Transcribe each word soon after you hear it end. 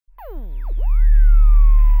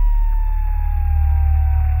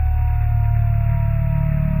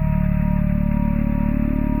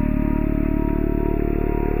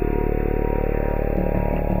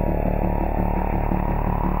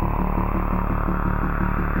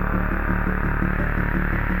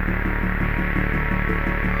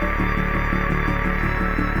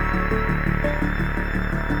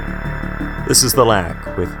This is The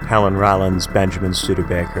Lack with Helen Rollins, Benjamin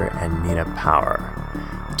Studebaker, and Nina Power.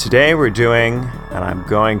 Today we're doing, and I'm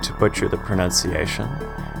going to butcher the pronunciation,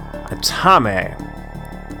 Atame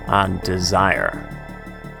Desire.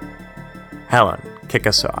 Helen, kick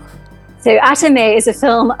us off. So Atame is a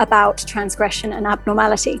film about transgression and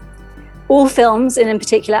abnormality. All films, and in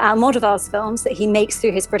particular Almodovar's films that he makes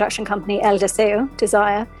through his production company El Deseo,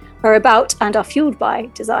 Desire, are about and are fueled by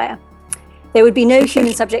desire. There would be no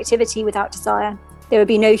human subjectivity without desire. There would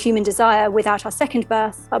be no human desire without our second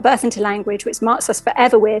birth, our birth into language, which marks us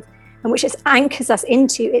forever with, and which anchors us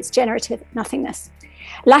into its generative nothingness.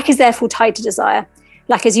 Lack is therefore tied to desire.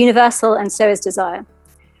 Lack is universal, and so is desire.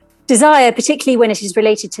 Desire, particularly when it is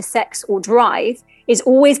related to sex or drive, is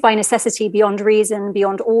always by necessity beyond reason,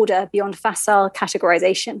 beyond order, beyond facile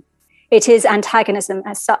categorization. It is antagonism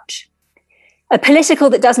as such. A political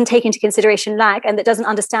that doesn't take into consideration lack and that doesn't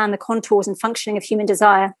understand the contours and functioning of human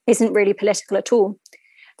desire isn't really political at all.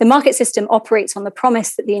 The market system operates on the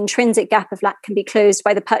promise that the intrinsic gap of lack can be closed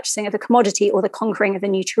by the purchasing of a commodity or the conquering of a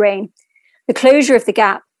new terrain. The closure of the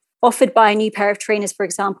gap, offered by a new pair of trainers, for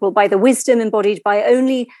example, by the wisdom embodied by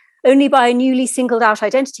only by a newly singled out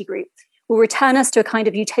identity group, will return us to a kind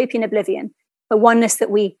of utopian oblivion, a oneness that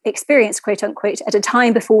we experienced, quote unquote, at a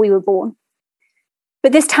time before we were born.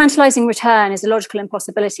 But this tantalizing return is a logical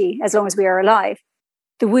impossibility as long as we are alive.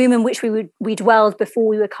 The womb in which we dwelled before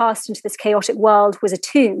we were cast into this chaotic world was a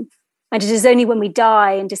tomb, and it is only when we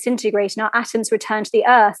die and disintegrate and our atoms return to the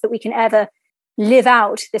earth that we can ever live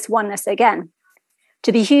out this oneness again.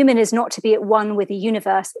 To be human is not to be at one with the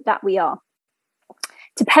universe that we are.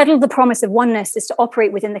 To peddle the promise of oneness is to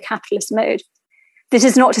operate within the capitalist mode. This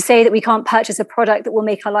is not to say that we can't purchase a product that will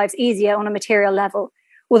make our lives easier on a material level,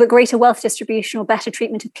 or that greater wealth distribution or better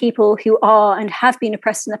treatment of people who are and have been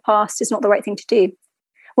oppressed in the past is not the right thing to do.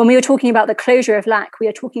 When we are talking about the closure of lack, we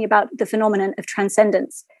are talking about the phenomenon of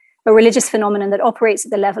transcendence, a religious phenomenon that operates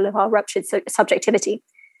at the level of our ruptured subjectivity,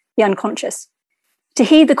 the unconscious. To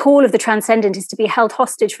heed the call of the transcendent is to be held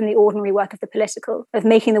hostage from the ordinary work of the political, of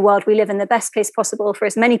making the world we live in the best place possible for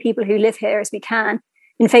as many people who live here as we can,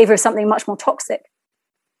 in favor of something much more toxic.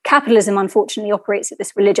 Capitalism, unfortunately, operates at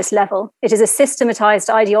this religious level. It is a systematized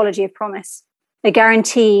ideology of promise, a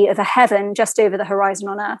guarantee of a heaven just over the horizon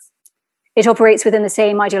on earth. It operates within the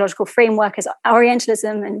same ideological framework as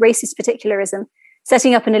Orientalism and racist particularism,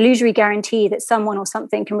 setting up an illusory guarantee that someone or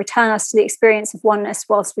something can return us to the experience of oneness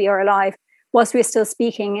whilst we are alive, whilst we are still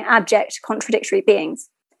speaking abject, contradictory beings.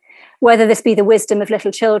 Whether this be the wisdom of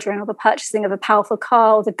little children, or the purchasing of a powerful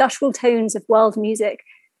car, or the guttural tones of world music,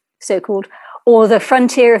 so-called, or the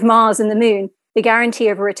frontier of Mars and the moon, the guarantee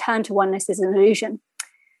of a return to oneness is an illusion.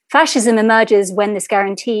 Fascism emerges when this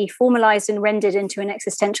guarantee, formalized and rendered into an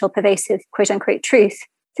existential, pervasive, quote-unquote, truth,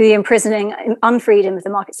 through the imprisoning unfreedom of the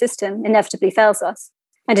market system, inevitably fails us,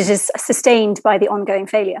 and it is sustained by the ongoing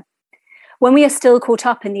failure. When we are still caught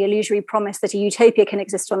up in the illusory promise that a utopia can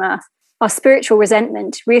exist on Earth, our spiritual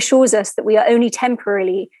resentment reassures us that we are only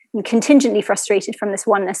temporarily and contingently frustrated from this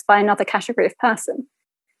oneness by another category of person.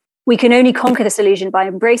 We can only conquer this illusion by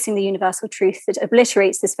embracing the universal truth that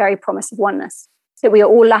obliterates this very promise of oneness, that we are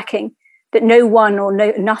all lacking, that no one or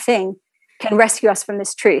nothing can rescue us from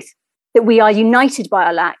this truth, that we are united by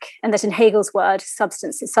our lack, and that in Hegel's word,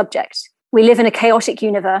 substance is subject. We live in a chaotic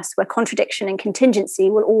universe where contradiction and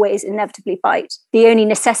contingency will always inevitably bite. The only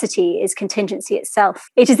necessity is contingency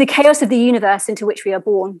itself. It is the chaos of the universe into which we are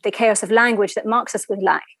born, the chaos of language that marks us with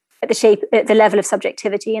lack at the level of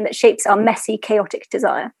subjectivity and that shapes our messy, chaotic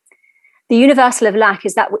desire. The universal of lack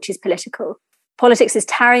is that which is political. Politics is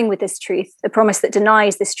tarrying with this truth. A promise that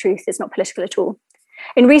denies this truth is not political at all.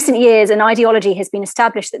 In recent years, an ideology has been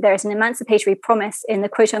established that there is an emancipatory promise in the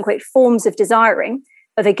quote-unquote forms of desiring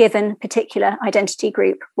of a given particular identity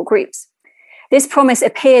group or groups. This promise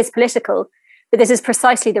appears political, but this is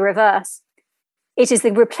precisely the reverse. It is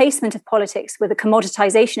the replacement of politics with a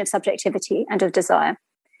commoditization of subjectivity and of desire.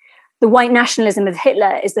 The white nationalism of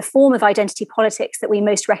Hitler is the form of identity politics that we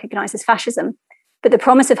most recognize as fascism, but the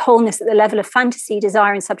promise of wholeness at the level of fantasy,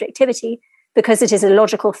 desire, and subjectivity, because it is a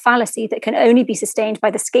logical fallacy that can only be sustained by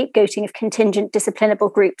the scapegoating of contingent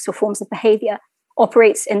disciplinable groups or forms of behavior,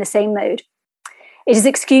 operates in the same mode. It is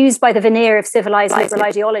excused by the veneer of civilized liberal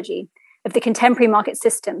ideology, of the contemporary market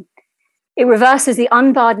system. It reverses the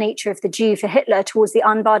unbarred nature of the Jew for Hitler towards the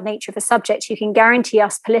unbarred nature of a subject who can guarantee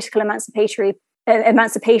us political emancipation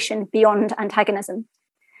beyond antagonism.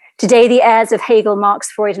 Today, the heirs of Hegel,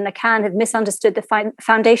 Marx, Freud, and Lacan have misunderstood the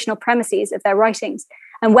foundational premises of their writings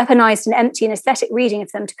and weaponized an empty and aesthetic reading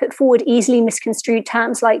of them to put forward easily misconstrued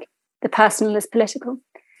terms like the personal is political.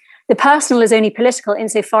 The personal is only political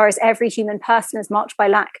insofar as every human person is marked by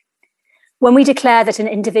lack. When we declare that an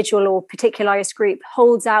individual or particularized group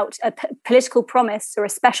holds out a political promise or a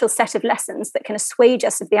special set of lessons that can assuage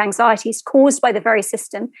us of the anxieties caused by the very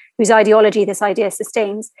system whose ideology this idea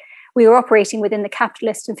sustains, we are operating within the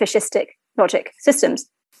capitalist and fascistic logic systems.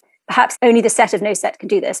 Perhaps only the set of no set can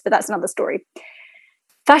do this, but that's another story.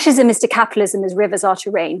 Fascism is to capitalism as rivers are to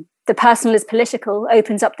rain. The personal is political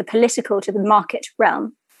opens up the political to the market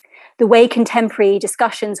realm. The way contemporary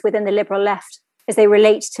discussions within the liberal left, as they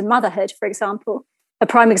relate to motherhood, for example, a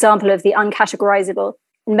prime example of the uncategorizable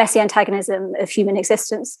and messy antagonism of human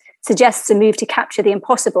existence, suggests a move to capture the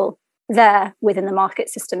impossible there within the market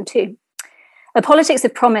system too. A politics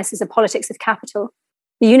of promise is a politics of capital.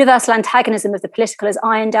 The universal antagonism of the political is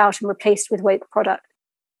ironed out and replaced with woke product.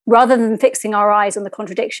 Rather than fixing our eyes on the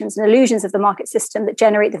contradictions and illusions of the market system that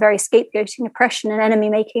generate the very scapegoating, oppression, and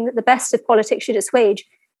enemy-making that the best of politics should assuage,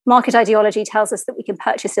 market ideology tells us that we can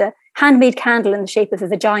purchase a handmade candle in the shape of a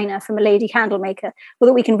vagina from a lady candle maker, or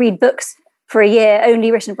that we can read books for a year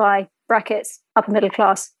only written by, brackets, upper middle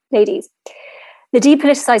class ladies. The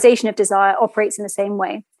depoliticization of desire operates in the same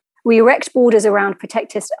way. We erect borders around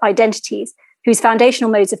protectist identities whose foundational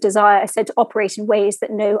modes of desire are said to operate in ways that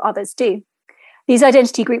no others do. These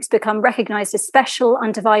identity groups become recognized as special,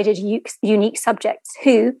 undivided, unique subjects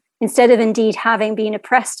who, instead of indeed having been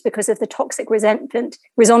oppressed because of the toxic resentment,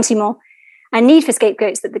 ressentiment, and need for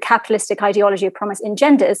scapegoats that the capitalistic ideology of promise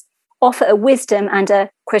engenders, offer a wisdom and a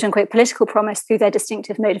quote-unquote political promise through their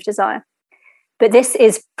distinctive mode of desire. But this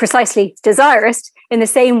is precisely desirist in the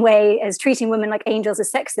same way as treating women like angels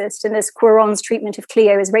is sexist and as Cuarón's treatment of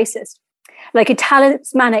Cleo is racist. Like a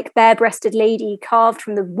talismanic bare-breasted lady carved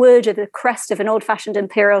from the wood of the crest of an old-fashioned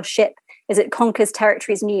imperial ship as it conquers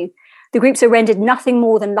territories new, the groups are rendered nothing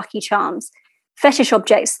more than lucky charms, fetish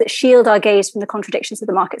objects that shield our gaze from the contradictions of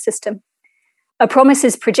the market system. A promise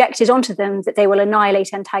is projected onto them that they will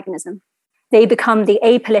annihilate antagonism. They become the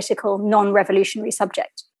apolitical, non-revolutionary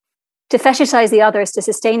subject. To fetishize the other is to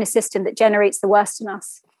sustain a system that generates the worst in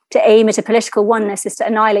us. To aim at a political oneness is to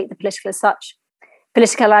annihilate the political as such.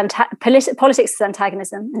 Politics is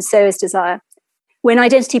antagonism, and so is desire. When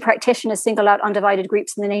identity practitioners single out undivided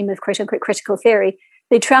groups in the name of quote-unquote critical theory,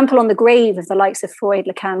 they trample on the grave of the likes of Freud,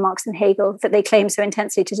 Lacan, Marx, and Hegel that they claim so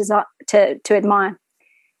intensely to admire.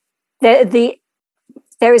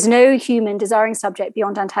 There is no human desiring subject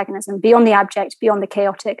beyond antagonism, beyond the abject, beyond the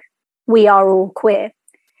chaotic. We are all queer.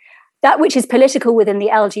 That which is political within the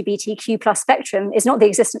LGBTQ plus spectrum is not the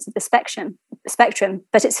existence of the spectrum,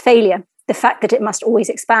 but its failure, the fact that it must always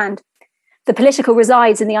expand. The political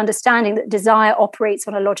resides in the understanding that desire operates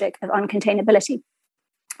on a logic of uncontainability.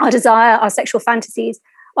 Our desire, our sexual fantasies,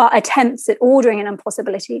 our attempts at ordering an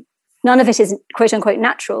impossibility, none of it is quote-unquote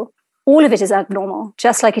natural. All of it is abnormal,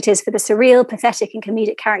 just like it is for the surreal, pathetic, and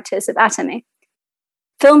comedic characters of Atame.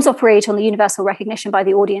 Films operate on the universal recognition by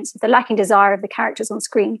the audience of the lacking desire of the characters on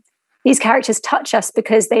screen. These characters touch us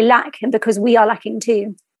because they lack and because we are lacking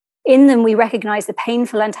too. In them, we recognize the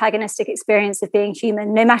painful antagonistic experience of being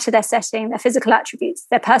human, no matter their setting, their physical attributes,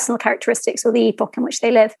 their personal characteristics, or the epoch in which they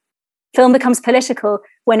live. Film becomes political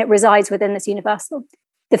when it resides within this universal.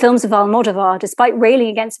 The films of Almodóvar, despite railing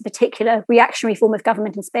against a particular reactionary form of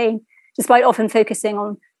government in Spain, despite often focusing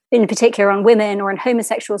on, in particular, on women or on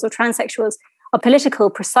homosexuals or transsexuals, are political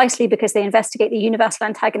precisely because they investigate the universal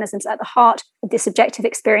antagonisms at the heart of the subjective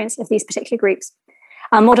experience of these particular groups.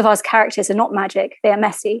 Almodóvar's characters are not magic, they are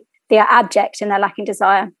messy, they are abject in their lacking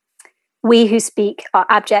desire. We who speak are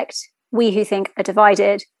abject, we who think are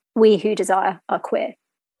divided, we who desire are queer.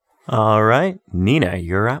 All right, Nina,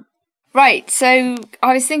 you're up. Right, so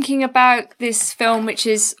I was thinking about this film, which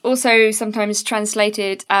is also sometimes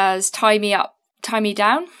translated as Tie Me Up, Tie Me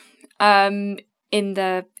Down, in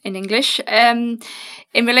English, in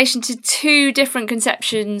relation to two different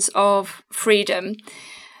conceptions of freedom.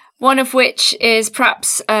 One of which is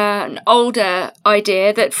perhaps an older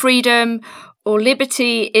idea that freedom or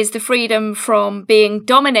liberty is the freedom from being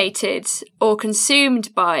dominated or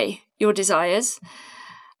consumed by your desires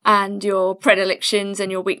and your predilections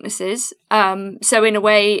and your weaknesses. So in a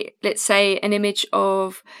way, let's say an image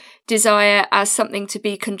of desire as something to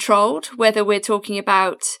be controlled, whether we're talking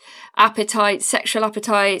about appetite, sexual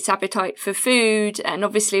appetites, appetite for food. And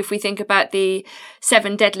obviously, if we think about the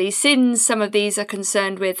 7 deadly sins, some of these are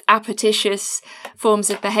concerned with appetitious forms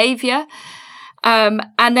of behavior. And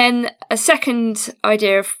then a second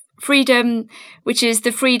idea of freedom, which is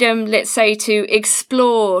the freedom, let's say, to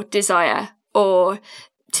explore desire or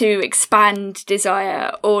to expand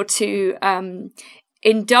desire or to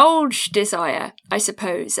indulge desire, I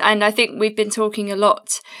suppose. And I think we've been talking a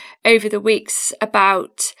lot over the weeks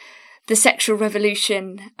about the sexual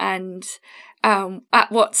revolution and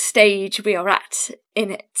at what stage we are at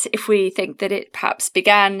in it. If we think that it perhaps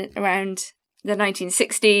began around the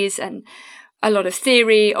 1960s, and a lot of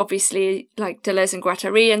theory, obviously, like Deleuze and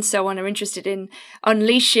Guattari and so on, are interested in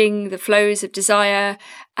unleashing the flows of desire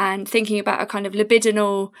and thinking about a kind of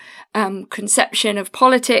libidinal conception of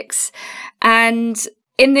politics. And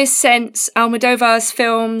in this sense, Almodovar's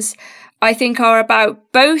films, I think, are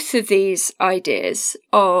about both of these ideas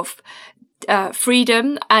of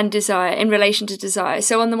freedom and desire in relation to desire.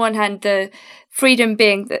 So on the one hand, the freedom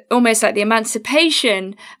being almost like the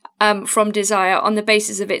emancipation from desire on the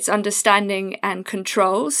basis of its understanding and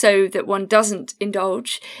control, so that one doesn't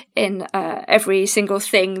indulge in every single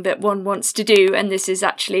thing that one wants to do. And this is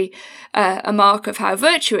actually a mark of how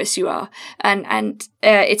virtuous you are. And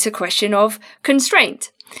it's a question of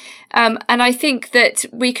constraint. And I think that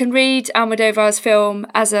we can read Almodovar's film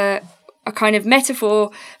as a kind of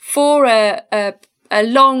metaphor for a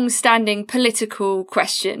long-standing political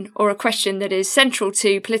question, or a question that is central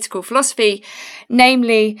to political philosophy,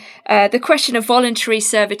 namely the question of voluntary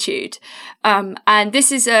servitude. And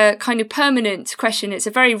this is a kind of permanent question. It's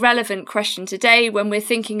a very relevant question today when we're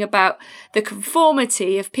thinking about the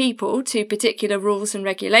conformity of people to particular rules and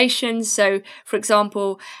regulations. So, for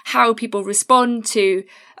example, how people respond to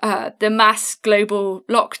the mass global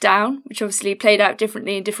lockdown, which obviously played out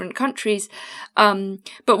differently in different countries.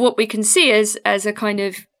 But what we can see as a kind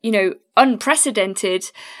of, unprecedented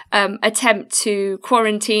attempt to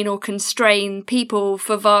quarantine or constrain people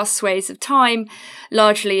for vast swathes of time,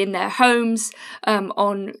 largely in their homes,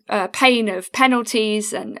 on pain of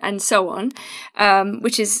penalties and so on,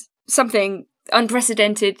 which is something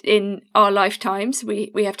unprecedented in our lifetimes,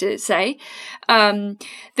 we have to say,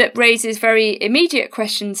 that raises very immediate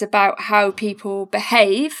questions about how people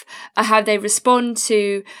behave, how they respond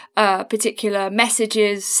to particular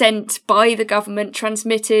messages sent by the government,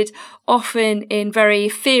 transmitted often in very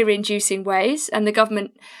fear-inducing ways. And the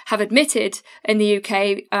government have admitted in the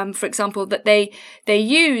UK, for example, that they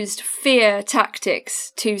used fear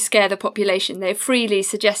tactics to scare the population. They freely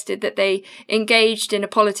suggested that they engaged in a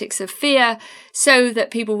politics of fear so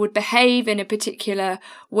that people would behave in a particular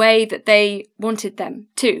way that they wanted them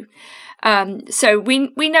to. So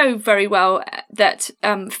we know very well that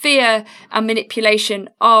fear and manipulation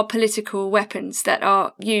are political weapons that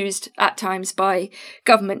are used at times by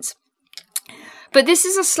governments. But this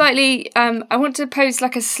is a slightly, I want to pose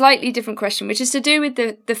like a slightly different question, which is to do with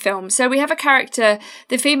the film. So we have a character,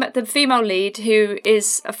 the female lead, who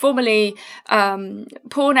is a formerly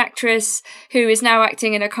porn actress who is now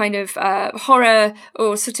acting in a kind of horror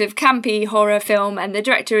or sort of campy horror film, and the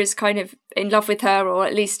director is kind of in love with her, or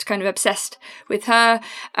at least kind of obsessed with her.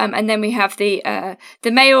 And then we have the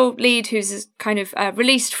male lead, who's kind of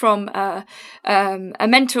released from a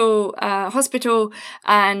mental hospital,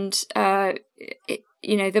 and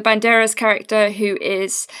the Banderas character, who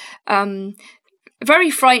is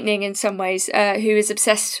very frightening in some ways, who is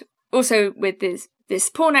obsessed also with this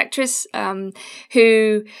porn actress,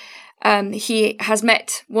 who he has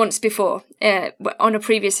met once before on a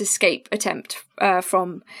previous escape attempt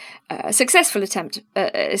from a successful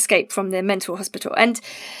escape from the mental hospital. And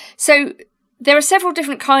so there are several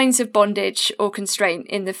different kinds of bondage or constraint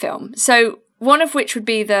in the film. So one of which would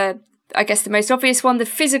be the most obvious one, the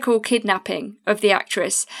physical kidnapping of the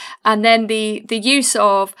actress, and then the use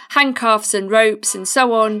of handcuffs and ropes and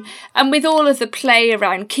so on, and with all of the play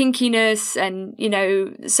around kinkiness and,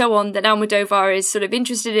 so on that Almodovar is sort of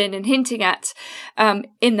interested in and hinting at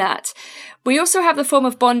in that. We also have the form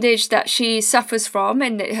of bondage that she suffers from,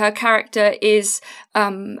 and her character is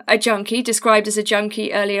a junkie, described as a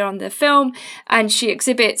junkie earlier on in the film, and she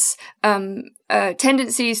exhibits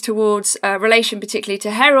tendencies towards relation particularly to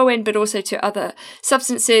heroin, but also to other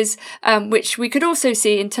substances, which we could also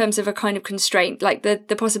see in terms of a kind of constraint, like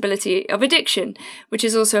the possibility of addiction, which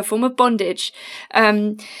is also a form of bondage.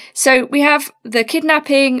 So we have the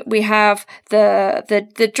kidnapping, we have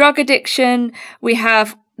the drug addiction, we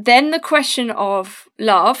have then the question of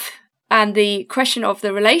love and the question of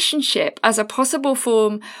the relationship as a possible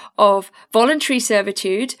form of voluntary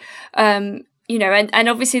servitude. And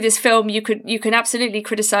obviously this film you can absolutely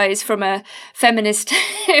criticize from a feminist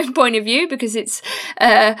point of view, because it's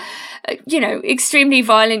extremely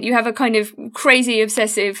violent. You have a kind of crazy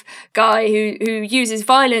obsessive guy who uses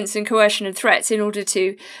violence and coercion and threats in order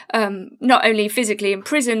to not only physically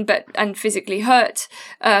imprison and physically hurt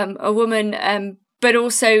a woman, but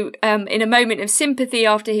also in a moment of sympathy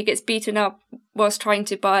after he gets beaten up whilst trying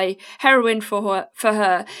to buy heroin for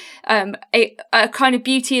her, a kind of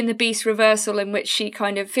Beauty and the Beast reversal in which she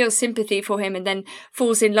kind of feels sympathy for him and then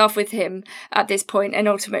falls in love with him at this point, and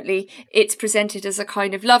ultimately it's presented as a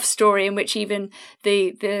kind of love story in which even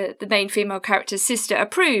the main female character's sister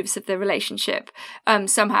approves of the relationship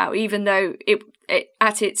somehow, even though it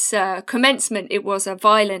at its commencement it was a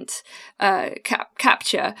violent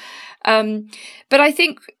capture. But I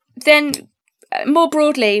think then, more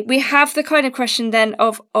broadly, we have the kind of question then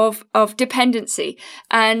of dependency,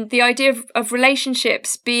 and the idea of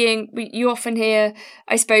relationships being, you often hear,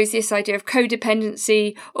 I suppose, this idea of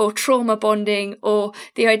codependency or trauma bonding, or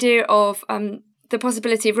the idea of the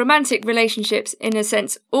possibility of romantic relationships, in a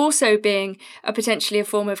sense, also being potentially a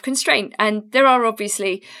form of constraint. And there are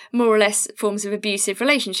obviously more or less forms of abusive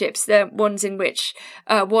relationships. There are ones in which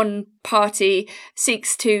one party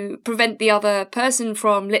seeks to prevent the other person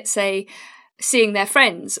from, let's say, seeing their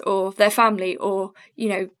friends or their family, or, you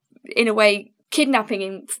know, in a way,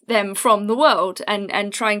 kidnapping them from the world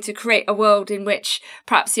and trying to create a world in which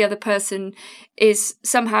perhaps the other person is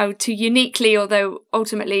somehow to uniquely, although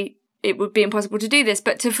ultimately it would be impossible to do this,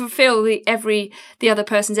 but to fulfill the other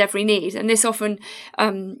person's every need. And this often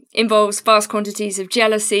involves vast quantities of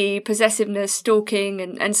jealousy, possessiveness, stalking,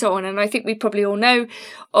 and so on. And I think we probably all know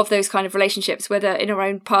of those kind of relationships, whether in our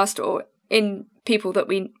own past or in people that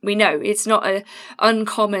we know. It's not an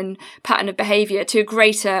uncommon pattern of behaviour to a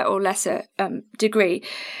greater or lesser degree.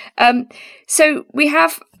 So we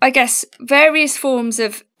have, I guess, various forms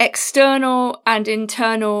of external and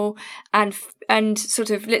internal and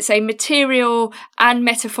sort of, let's say, material and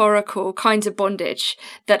metaphorical kinds of bondage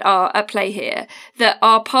that are at play here, that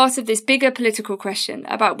are part of this bigger political question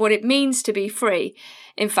about what it means to be free.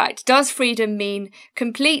 In fact, does freedom mean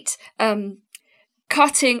complete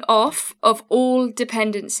cutting off of all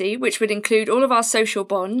dependency, which would include all of our social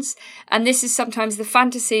bonds? And this is sometimes the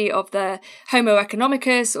fantasy of the Homo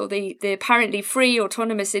economicus, or the apparently free,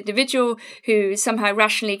 autonomous individual who is somehow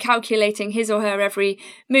rationally calculating his or her every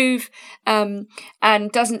move,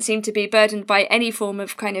 and doesn't seem to be burdened by any form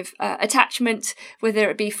of kind of attachment, whether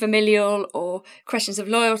it be familial or questions of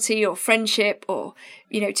loyalty or friendship, or,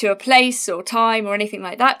 you know, to a place or time or anything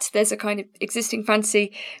like that. There's a kind of existing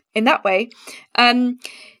fantasy in that way.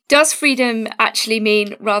 Does freedom actually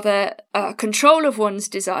mean rather control of one's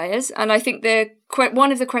desires? And I think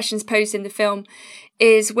one of the questions posed in the film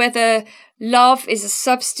is whether love is a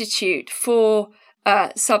substitute for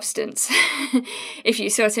substance, if you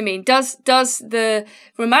see what I mean. Does the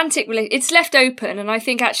romantic it's left open, and I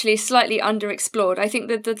think actually slightly underexplored. I think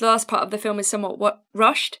that the last part of the film is somewhat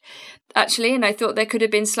rushed, actually, and I thought there could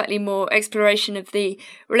have been slightly more exploration of the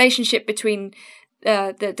relationship between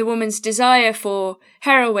the woman's desire for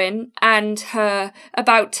heroin and her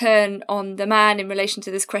about turn on the man in relation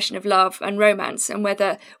to this question of love and romance, and what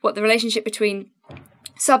the relationship between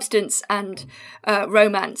substance and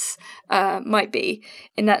romance might be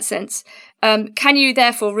in that sense. Can you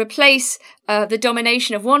therefore replace the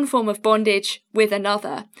domination of one form of bondage with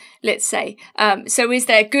another, let's say? So is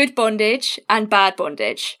there good bondage and bad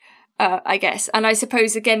bondage? I guess. And I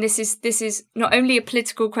suppose, again, this is not only a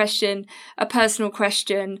political question, a personal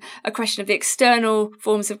question, a question of the external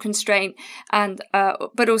forms of constraint, and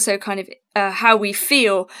but also kind of how we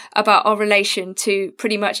feel about our relation to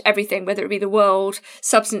pretty much everything, whether it be the world,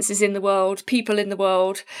 substances in the world, people in the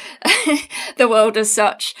world, the world as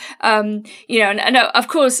such. You know, and of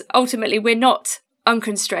course, ultimately, we're not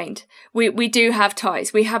unconstrained. We do have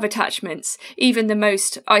ties, we have attachments. Even the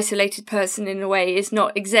most isolated person, in a way, is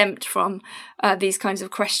not exempt from these kinds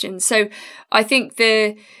of questions. So I think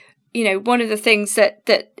one of the things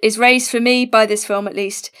that is raised for me by this film, at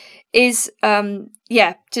least, is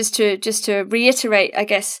just to reiterate, I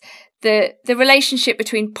guess, the relationship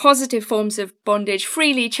between positive forms of bondage,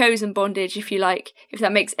 freely chosen bondage, if you like, if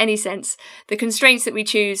that makes any sense, the constraints that we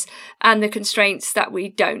choose and the constraints that we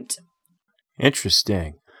don't.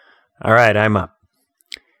 Interesting. All right, I'm up.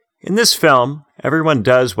 In this film, everyone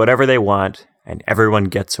does whatever they want, and everyone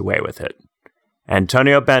gets away with it.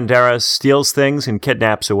 Antonio Banderas steals things and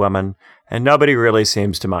kidnaps a woman, and nobody really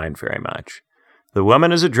seems to mind very much. The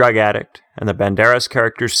woman is a drug addict, and the Banderas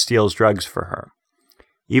character steals drugs for her.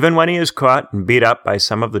 Even when he is caught and beat up by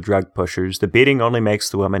some of the drug pushers, the beating only makes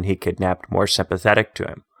the woman he kidnapped more sympathetic to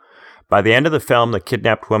him. By the end of the film, the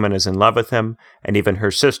kidnapped woman is in love with him, and even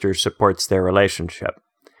her sister supports their relationship.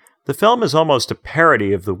 The film is almost a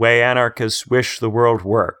parody of the way anarchists wish the world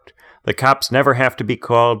worked. The cops never have to be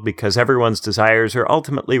called because everyone's desires are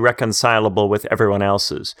ultimately reconcilable with everyone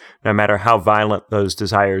else's, no matter how violent those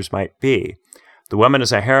desires might be. The woman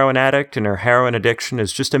is a heroin addict, and her heroin addiction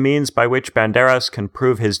is just a means by which Banderas can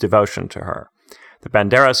prove his devotion to her. The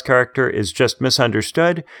Banderas character is just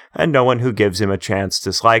misunderstood, and no one who gives him a chance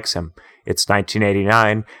dislikes him. It's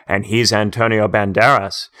 1989, and he's Antonio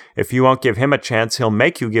Banderas. If you won't give him a chance, he'll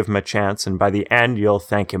make you give him a chance, and by the end, you'll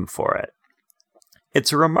thank him for it.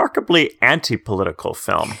 It's a remarkably anti-political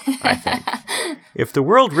film, I think. If the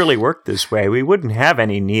world really worked this way, we wouldn't have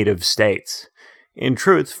any need of states. In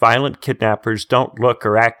truth, violent kidnappers don't look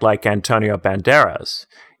or act like Antonio Banderas.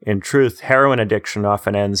 In truth, heroin addiction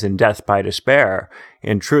often ends in death by despair.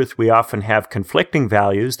 In truth, we often have conflicting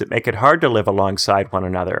values that make it hard to live alongside one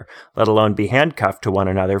another, let alone be handcuffed to one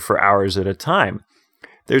another for hours at a time.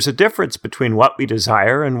 There's a difference between what we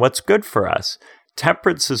desire and what's good for us.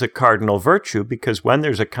 Temperance is a cardinal virtue because when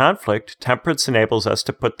there's a conflict, temperance enables us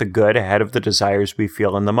to put the good ahead of the desires we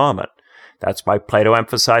feel in the moment. That's why Plato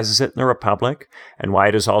emphasizes it in the Republic, and why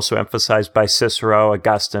it is also emphasized by Cicero,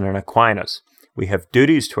 Augustine, and Aquinas. We have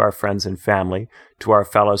duties to our friends and family, to our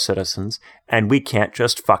fellow citizens, and we can't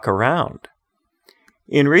just fuck around.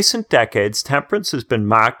 In recent decades, temperance has been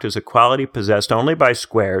mocked as a quality possessed only by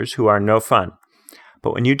squares who are no fun.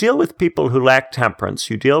 But when you deal with people who lack temperance,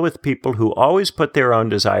 you deal with people who always put their own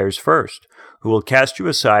desires first, who will cast you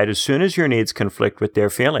aside as soon as your needs conflict with their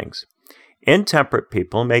feelings. Intemperate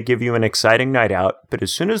people may give you an exciting night out, but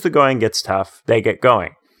as soon as the going gets tough, they get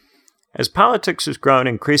going. As politics has grown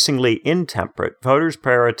increasingly intemperate, voters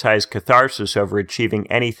prioritize catharsis over achieving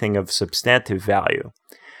anything of substantive value.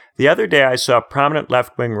 The other day I saw a prominent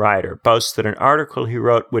left-wing writer boast that an article he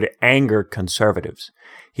wrote would anger conservatives.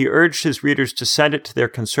 He urged his readers to send it to their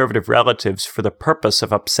conservative relatives for the purpose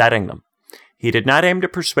of upsetting them. He did not aim to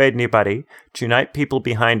persuade anybody, to unite people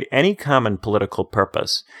behind any common political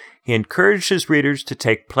purpose. He encouraged his readers to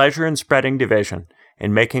take pleasure in spreading division,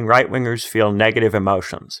 in making right-wingers feel negative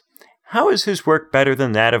emotions. How is his work better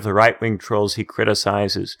than that of the right-wing trolls he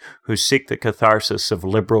criticizes, who seek the catharsis of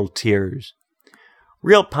liberal tears?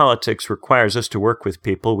 Real politics requires us to work with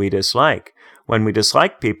people we dislike. When we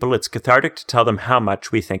dislike people, it's cathartic to tell them how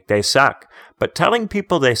much we think they suck. But telling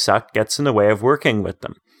people they suck gets in the way of working with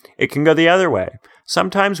them. It can go the other way.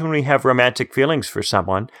 Sometimes when we have romantic feelings for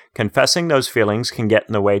someone, confessing those feelings can get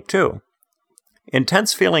in the way too.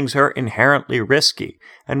 Intense feelings are inherently risky,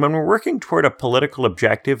 and when we're working toward a political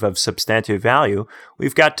objective of substantive value,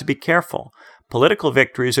 we've got to be careful. Political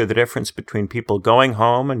victories are the difference between people going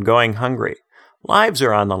home and going hungry. Lives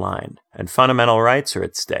are on the line, and fundamental rights are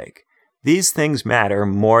at stake. These things matter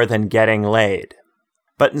more than getting laid.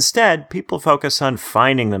 But instead, people focus on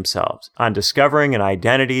finding themselves, on discovering an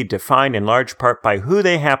identity defined in large part by who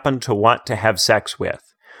they happen to want to have sex with.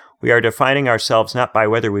 We are defining ourselves not by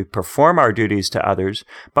whether we perform our duties to others,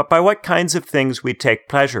 but by what kinds of things we take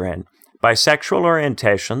pleasure in, by sexual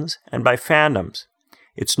orientations, and by fandoms.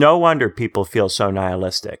 It's no wonder people feel so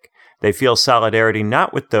nihilistic. They feel solidarity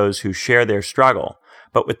not with those who share their struggle,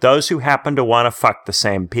 but with those who happen to want to fuck the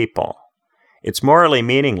same people. It's morally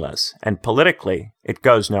meaningless, and politically, it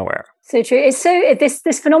goes nowhere. So true. It's so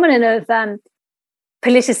this phenomenon of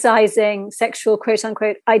politicizing sexual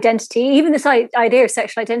quote-unquote identity, even this idea of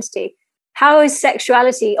sexual identity. How is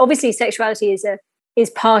sexuality? Obviously, sexuality is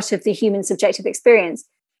part of the human subjective experience.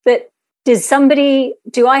 But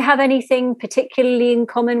do I have anything particularly in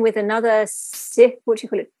common with another cis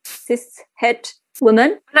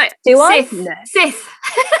woman? No, do Sith. I? No. Sith.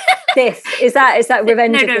 Sith. Is that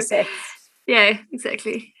revenge of the Sith? Yeah,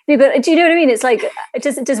 exactly. No, but do you know what I mean? It's like,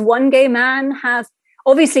 does one gay man have?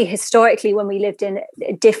 Obviously, historically, when we lived in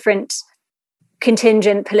different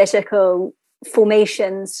contingent political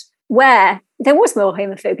formations where there was more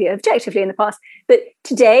homophobia objectively in the past, but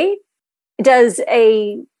today, does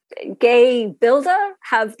a gay builder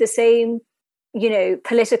have the same,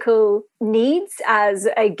 political needs as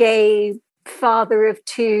a gay father of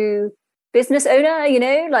two business owner?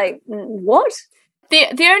 What? The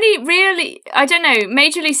only really,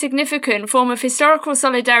 majorly significant form of historical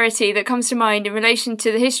solidarity that comes to mind in relation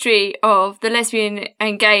to the history of the lesbian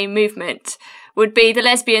and gay movement would be the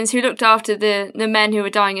lesbians who looked after the men who were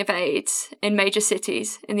dying of AIDS in major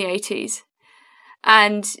cities in the 80s.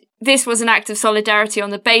 And this was an act of solidarity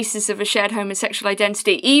on the basis of a shared homosexual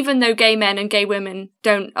identity, even though gay men and gay women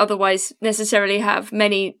don't otherwise necessarily have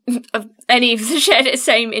many of any of the shared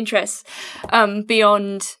same interests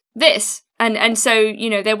beyond this. And so,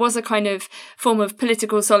 there was a kind of form of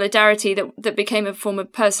political solidarity that became a form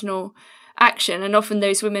of personal action. And often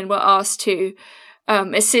those women were asked to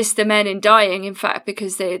assist the men in dying, in fact,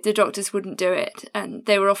 because the doctors wouldn't do it. And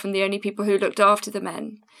they were often the only people who looked after the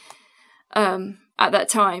men at that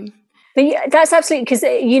time. But yeah, that's absolutely, because,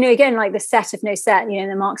 again, like the set of no set,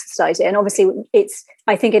 the Marxist idea. And obviously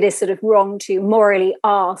I think it is sort of wrong to morally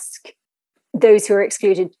ask those who are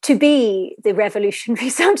excluded to be the revolutionary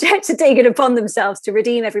subject, to take it upon themselves to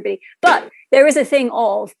redeem everybody. But there is a thing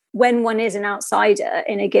of when one is an outsider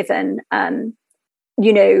in a given, in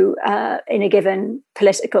a given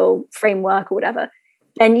political framework or whatever,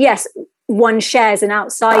 then yes, one shares an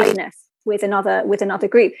outsideness with another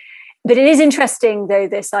group. But it is interesting, though,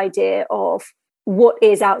 this idea of what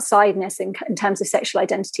is outsideness in terms of sexual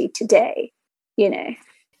identity today,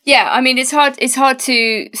 Yeah, I mean, it's hard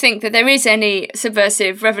to think that there is any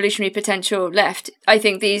subversive revolutionary potential left. I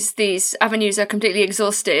think these avenues are completely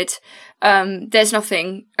exhausted. There's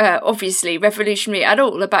nothing obviously revolutionary at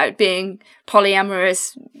all about being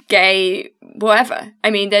polyamorous, gay, whatever. I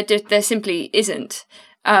mean, there simply isn't.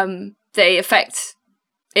 It affects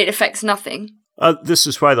nothing. This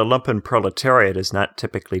is why the lumpen proletariat is not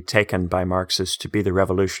typically taken by Marxists to be the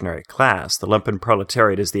revolutionary class. The lumpen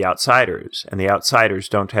proletariat is the outsiders, and the outsiders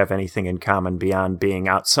don't have anything in common beyond being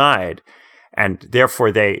outside, and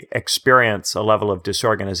therefore they experience a level of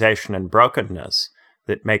disorganization and brokenness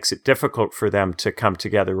that makes it difficult for them to come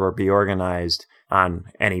together or be organized on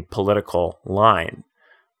any political line.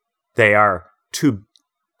 They are too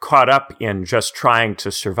caught up in just trying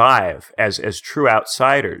to survive as true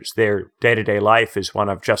outsiders. Their day-to-day life is one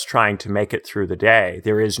of just trying to make it through the day.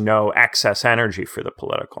 There is no excess energy for the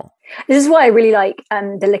political. This is why I really like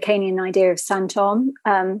the Lacanian idea of Santom,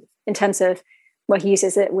 in terms of where he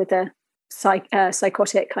uses it with a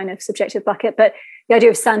psychotic kind of subjective bucket. But the idea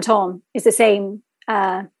of Santom is the same,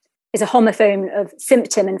 is a homophone of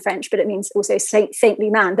symptom in French, but it means also saintly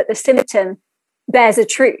man. But the symptom bears a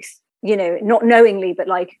truth, not knowingly, but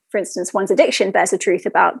like, for instance, one's addiction bears the truth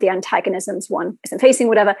about the antagonisms one isn't facing,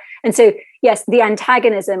 whatever. And so, yes, the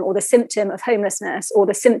antagonism or the symptom of homelessness or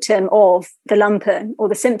the symptom of the lumpen or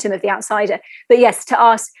the symptom of the outsider. But yes,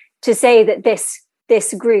 to say that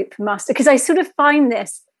this group must, because I sort of find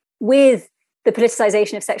this with the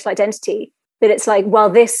politicization of sexual identity, that it's like, well,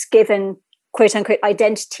 this given quote unquote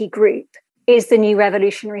identity group is the new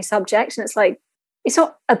revolutionary subject. And it's like, it's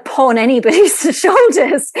not upon anybody's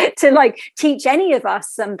shoulders to like teach any of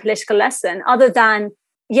us some political lesson other than,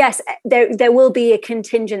 yes, there will be a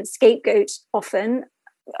contingent scapegoat often,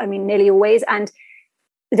 I mean, nearly always, and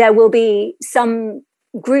there will be some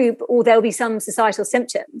group or there'll be some societal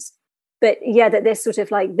symptoms. But yeah, that this sort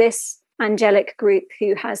of like this angelic group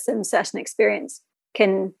who has some certain experience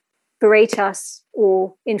can berate us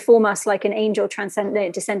or inform us like an angel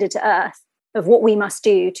descended to earth of what we must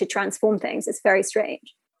do to transform things. It's very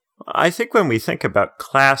strange. I think when we think about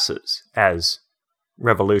classes as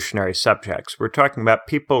revolutionary subjects, we're talking about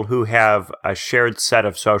people who have a shared set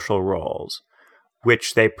of social roles,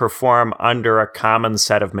 which they perform under a common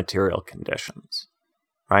set of material conditions,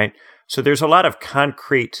 right? So there's a lot of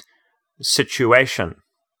concrete situation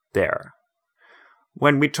there.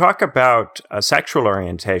 When we talk about a sexual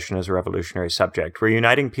orientation as a revolutionary subject, we're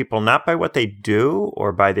uniting people not by what they do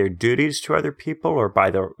or by their duties to other people or by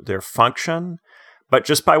their function, but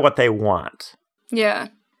just by what they want. Yeah.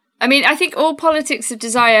 I mean, I think all politics of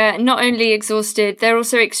desire, not only exhausted, they're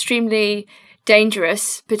also extremely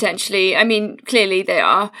dangerous, potentially. I mean, clearly they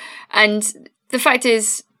are. And the fact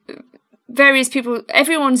is, various people,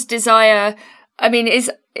 everyone's desire, I mean, is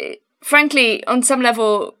frankly, on some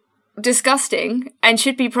level, disgusting and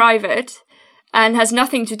should be private and has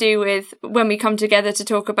nothing to do with when we come together to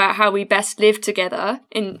talk about how we best live together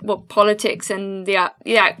in what politics and the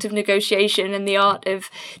act of negotiation and the art of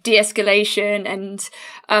de-escalation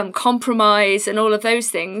and compromise and all of those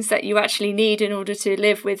things that you actually need in order to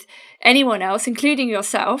live with anyone else, including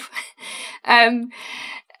yourself.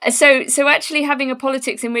 So actually having a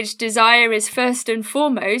politics in which desire is first and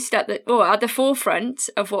foremost at the forefront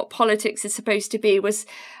of what politics is supposed to be was,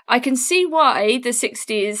 I can see why the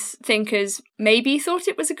 60s thinkers maybe thought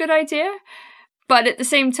it was a good idea, but at the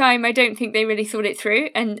same time, I don't think they really thought it through.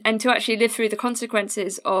 And to actually live through the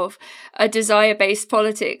consequences of a desire-based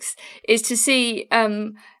politics is to see,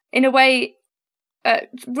 in a way,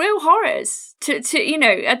 real horrors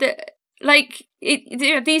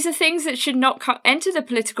these are things that should not enter the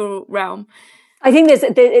political realm. I think there's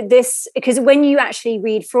this, because when you actually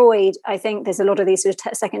read Freud, I think there's a lot of these sort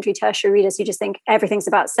of secondary, tertiary readers who just think everything's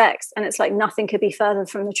about sex, and it's like nothing could be further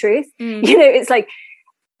from the truth. It's like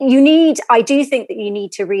I do think that you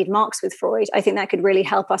need to read Marx with Freud. I think that could really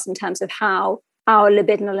help us in terms of how our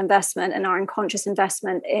libidinal investment and our unconscious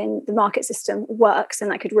investment in the market system works, and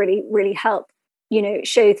that could really, really help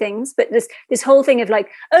show things. But this whole thing of like,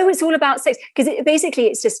 oh, it's all about sex, because basically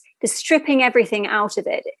it's just the stripping everything out of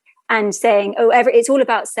it and saying, oh, it's all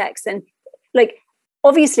about sex. And like,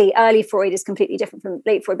 obviously early Freud is completely different from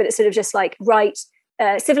late Freud, but it's sort of just like, right,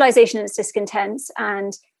 civilization and its discontents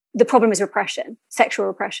and the problem is repression, sexual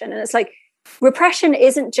repression. And it's like, repression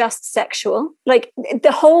isn't just sexual. Like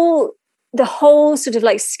the whole sort of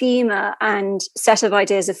like schema and set of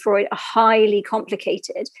ideas of Freud are highly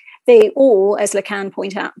complicated. They all, as Lacan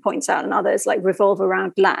points out, and others, like revolve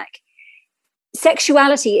around lack.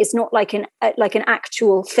 Sexuality is not like an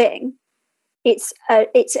actual thing. It's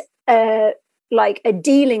like a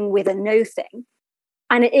dealing with a no thing,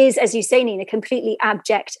 and it is, as you say, Nina, completely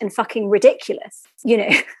abject and fucking ridiculous, you know.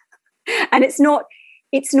 And it's not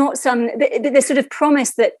some the sort of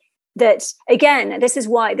promise that again, this is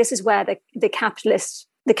where the capitalist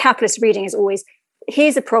reading is always,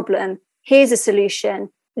 here's a problem, here's a solution,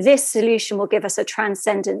 this solution will give us a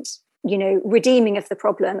transcendent, you know, redeeming of the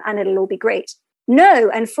problem, and it'll all be great. No,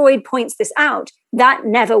 and Freud points this out, that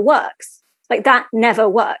never works. Like that never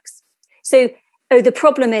works. So, the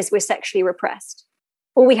problem is we're sexually repressed.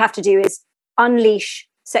 All we have to do is unleash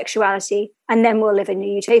sexuality, and then we'll live in a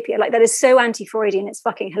utopia. Like that is so anti-Freudian, it's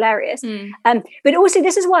fucking hilarious. But also,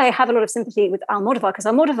 this is why I have a lot of sympathy with Almodovar, because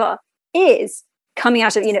Almodovar is coming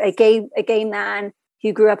out of, you know, a gay man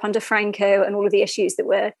who grew up under Franco and all of the issues that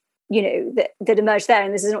were, you know, that emerged there.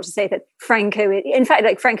 And this is not to say that in fact,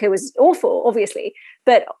 like Franco was awful, obviously,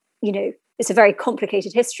 but, you know, it's a very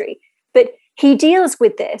complicated history. But he deals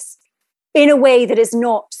with this in a way that is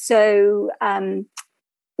not so,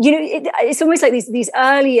 you know, it's almost like these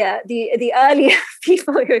earlier, the earlier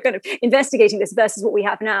people who are kind of investigating this versus what we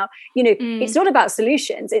have now. You know, it's not about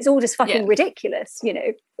solutions. It's all just fucking ridiculous. You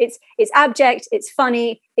know, it's abject, it's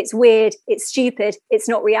funny, it's weird, it's stupid, it's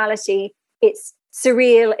not reality, it's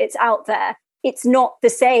surreal, it's out there. It's not the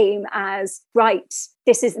same as, right,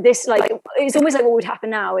 this like, it's almost like what would happen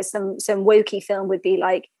now is some wokey film would be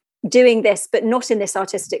like doing this, but not in this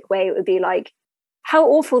artistic way. It would be like, how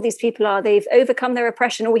awful these people are. They've overcome their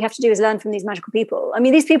oppression. All we have to do is learn from these magical people. I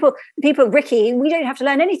mean, these people, Ricky, we don't have to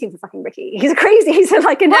learn anything from fucking Ricky. He's crazy. He's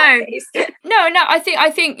like a nutcase. No.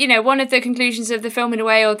 I think, you know, one of the conclusions of the film in a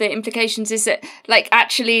way, or the implications, is that like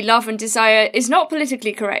actually Love and Desire is not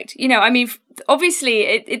politically correct. You know, I mean,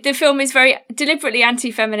 obviously the film is very deliberately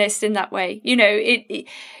anti-feminist in that way. You know,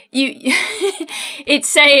 it's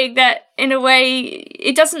saying that in a way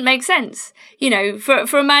it doesn't make sense, you know,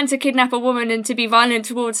 for a man to kidnap a woman and to be violent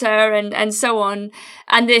towards her and so on,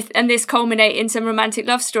 and this culminate in some romantic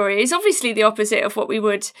love story is obviously the opposite of what we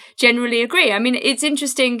would generally agree. I mean, it's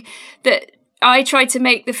interesting that I tried to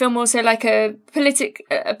make the film also like a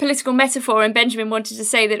political metaphor, and Benjamin wanted to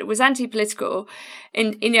say that it was anti-political,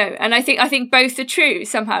 and you know, and I think both are true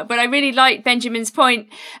somehow. But I really liked Benjamin's point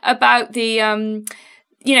about the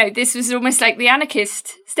you know, this was almost like the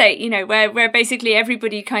anarchist state, you know, where basically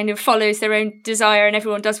everybody kind of follows their own desire and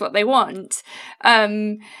everyone does what they want.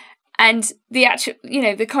 And the actual, you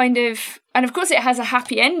know, the kind of, and of course it has a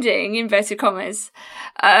happy ending, inverted commas.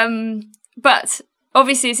 But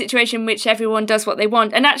obviously a situation in which everyone does what they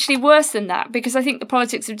want. And actually worse than that, because I think the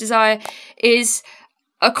politics of desire is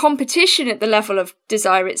a competition at the level of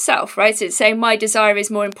desire itself, right? So it's saying my desire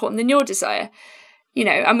is more important than your desire. You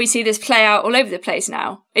know, and we see this play out all over the place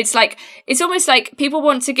now. It's almost like people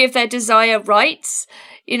want to give their desire rights.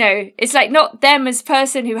 You know, it's like not them as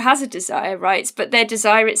person who has a desire rights, but their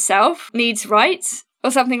desire itself needs rights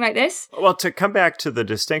or something like this. Well, to come back to the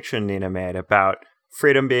distinction Nina made about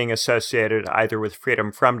freedom being associated either with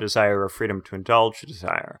freedom from desire or freedom to indulge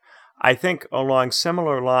desire, I think along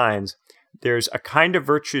similar lines, there's a kind of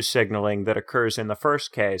virtue signaling that occurs in the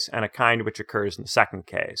first case and a kind which occurs in the second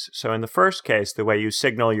case. So in the first case, the way you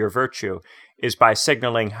signal your virtue is by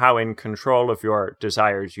signaling how in control of your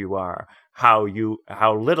desires you are, how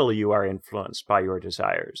little you are influenced by your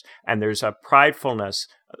desires. And there's a pridefulness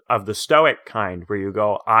of the Stoic kind where you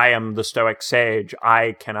go, I am the Stoic sage.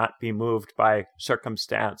 I cannot be moved by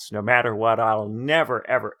circumstance. No matter what, I'll never,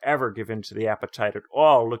 ever, ever give in to the appetite at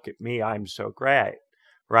all. Look at me. I'm so great,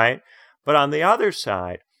 right? But on the other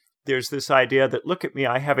side, there's this idea that, look at me,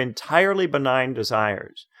 I have entirely benign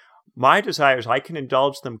desires. My desires, I can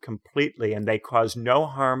indulge them completely and they cause no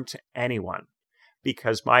harm to anyone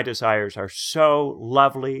because my desires are so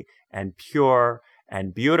lovely and pure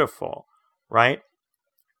and beautiful, right?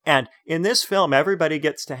 And in this film, everybody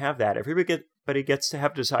gets to have that. Everybody gets to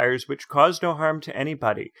have desires which cause no harm to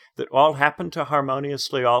anybody, that all happen to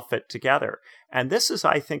harmoniously all fit together. And this is,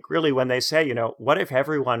 I think, really when they say, you know, what if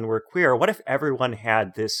everyone were queer? What if everyone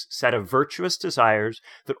had this set of virtuous desires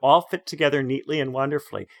that all fit together neatly and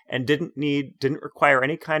wonderfully and didn't require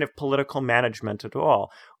any kind of political management at all?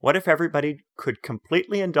 What if everybody could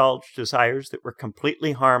completely indulge desires that were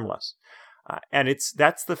completely harmless? And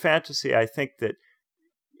that's the fantasy, I think, that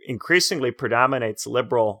increasingly predominates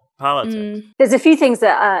liberal politics. There's a few things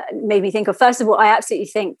that made me think of. First of all, I absolutely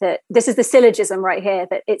think that this is the syllogism right here,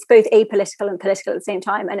 that it's both apolitical and political at the same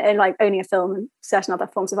time. And like only a film and certain other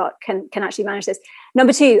forms of art can actually manage this.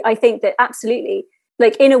 Number two, I think that absolutely,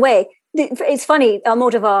 like in a way, it's funny,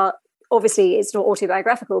 Almodovar obviously is not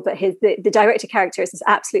autobiographical, but the director character is this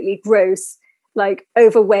absolutely gross, like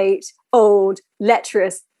overweight, old,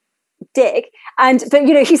 lecherous dick, but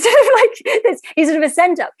you know, he's sort of like he's sort of a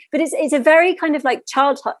send-up, but it's a very kind of like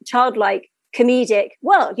childlike comedic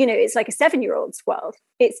world. You know, it's like a 7-year-old's world.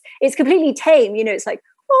 It's completely tame. You know, it's like,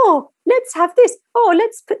 oh, let's have this, oh,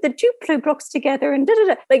 let's put the Duplo blocks together and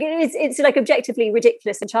like it's like objectively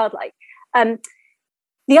ridiculous and childlike.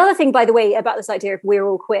 The other thing, by the way, about this idea of we're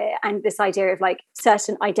all queer and this idea of like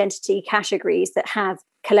certain identity categories that have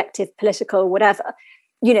collective political whatever,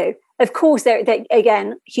 you know, of course,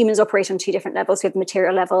 again, humans operate on two different levels. We have the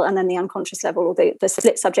material level and then the unconscious level, or the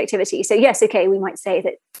split subjectivity. So yes, okay, we might say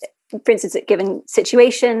that, for instance, at given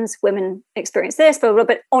situations, women experience this, blah, blah,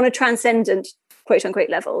 blah, but on a transcendent, quote unquote,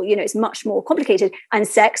 level, you know, it's much more complicated, and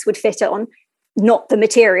sex would fit on not the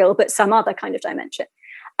material, but some other kind of dimension.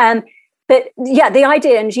 But yeah, the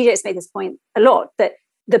idea, and Giget's made this point a lot, that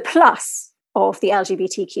the plus of the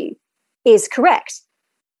LGBTQ is correct,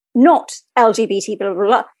 not LGBT, blah, blah,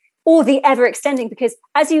 blah, or the ever extending, because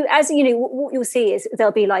as you know, what you'll see is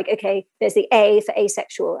there'll be like, okay, there's the A for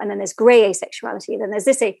asexual, and then there's gray asexuality, then there's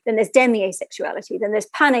then there's demi-asexuality, then there's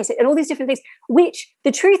pan-asexual, and all these different things, which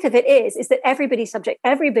the truth of it is that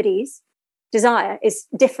everybody's desire is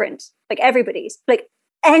different, like everybody's, like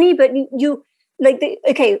anybody, you, like,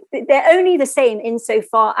 they're only the same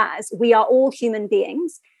insofar as we are all human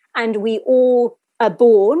beings, and we all are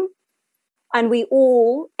born, and we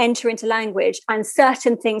all enter into language, and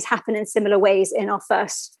certain things happen in similar ways in our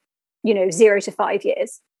first, you know, 0 to 5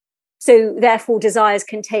 years. So therefore desires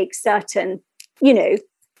can take certain, you know,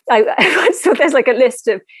 so there's like a list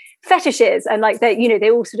of fetishes, and like they, you know, they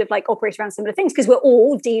all sort of like operate around similar things, because we're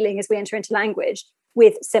all dealing as we enter into language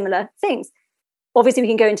with similar things. Obviously we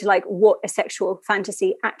can go into like what a sexual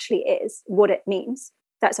fantasy actually is, what it means.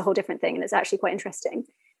 That's a whole different thing. And it's actually quite interesting.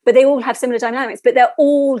 But they all have similar dynamics, but they're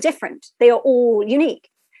all different. They are all unique.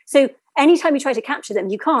 So anytime you try to capture them,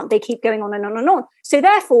 you can't. They keep going on and on and on. So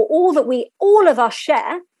therefore, all of us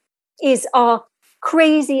share is our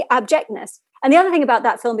crazy abjectness. And the other thing about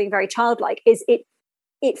that film being very childlike is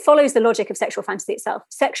it follows the logic of sexual fantasy itself.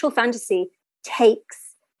 Sexual fantasy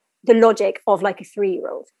takes the logic of like a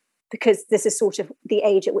 3-year-old, because this is sort of the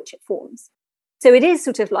age at which it forms. So it is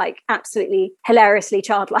sort of like absolutely hilariously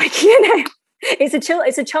childlike, you know. It's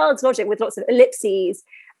a child's logic with lots of ellipses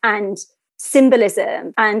and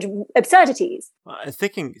symbolism and absurdities.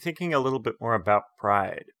 Thinking a little bit more about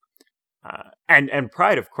pride, and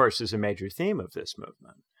pride, of course, is a major theme of this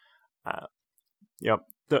movement. You know,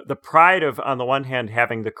 the pride of, on the one hand,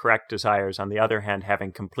 having the correct desires, on the other hand,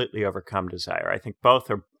 having completely overcome desire. I think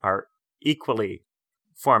both are equally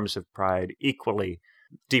forms of pride, equally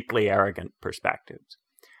deeply arrogant perspectives.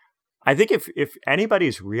 I think if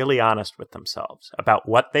anybody's really honest with themselves about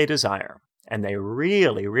what they desire, and they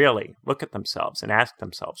really, really look at themselves and ask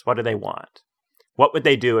themselves, what do they want? What would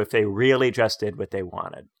they do if they really just did what they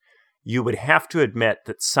wanted? You would have to admit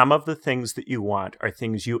that some of the things that you want are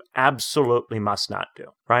things you absolutely must not do,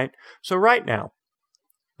 right? So right now,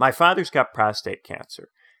 my father's got prostate cancer,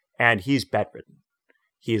 and he's bedridden.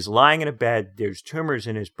 He's lying in a bed. There's tumors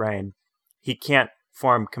in his brain. He can't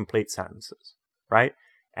form complete sentences, right?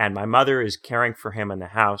 And my mother is caring for him in the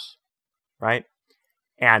house, right?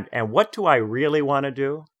 And what do I really want to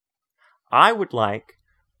do? I would like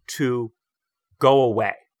to go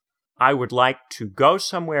away. I would like to go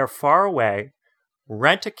somewhere far away,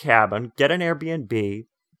 rent a cabin, get an Airbnb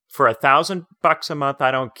for $1,000 a month,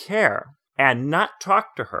 I don't care, and not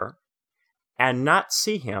talk to her, and not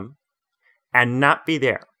see him, and not be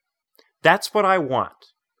there. That's what I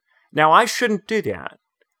want. Now, I shouldn't do that,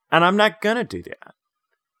 and I'm not going to do that.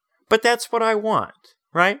 But that's what I want,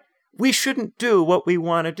 right? We shouldn't do what we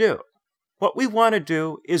want to do. What we want to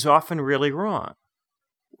do is often really wrong.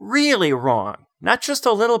 Really wrong. Not just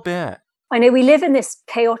a little bit. I know we live in this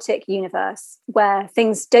chaotic universe where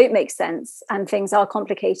things don't make sense and things are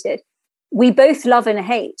complicated. We both love and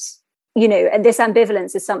hate, you know, and this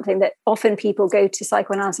ambivalence is something that often people go to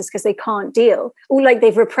psychoanalysis because they can't deal. Or like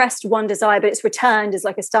they've repressed one desire, but it's returned as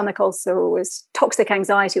like a stomach ulcer or as toxic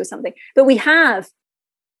anxiety or something. But we have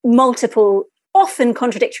multiple, often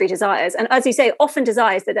contradictory desires. And as you say, often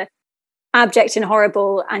desires that are abject and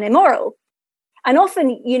horrible and immoral. And often,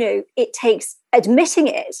 you know, it takes admitting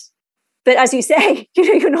it. But as you say, you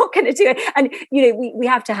know, you're not going to do it. And, you know, we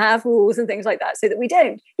have to have rules and things like that so that we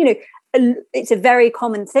don't. You know, it's a very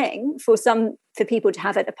common thing for people to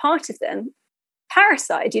have at a part of them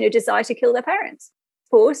parasite, desire to kill their parents.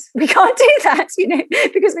 Of course, we can't do that,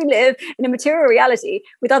 because we live in a material reality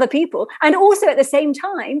with other people. And also at the same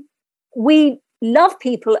time, we love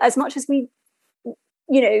people as much as we,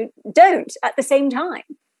 don't at the same time.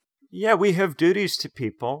 Yeah, we have duties to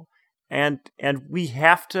people, and we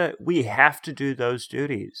have to do those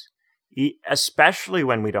duties, especially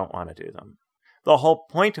when we don't want to do them. The whole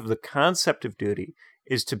point of the concept of duty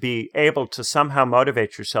is to be able to somehow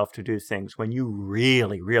motivate yourself to do things when you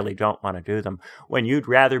really, really don't want to do them, when you'd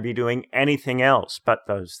rather be doing anything else but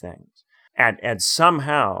those things. And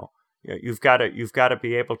somehow you've got to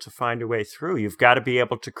be able to find a way through. You've got to be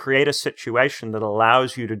able to create a situation that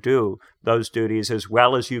allows you to do those duties as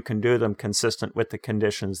well as you can do them consistent with the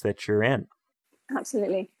conditions that you're in.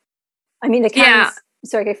 Absolutely. I mean, the cans...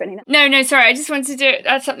 Sorry, go for it, Nina. No, sorry. I just wanted to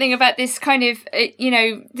add something about this kind of,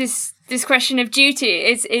 this question of duty.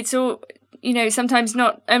 It's all, sometimes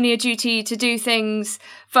not only a duty to do things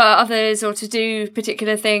for others or to do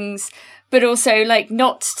particular things, but also like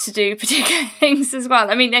not to do particular things as well.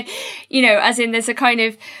 I mean, as in there's a kind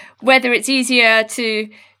of whether it's easier to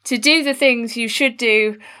do the things you should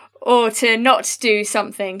do or to not do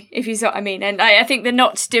something, if you see what I mean. And I think the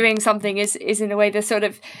not doing something is in a way the sort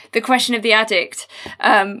of the question of the addict.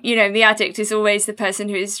 The addict is always the person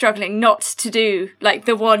who is struggling not to do like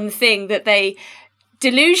the one thing that they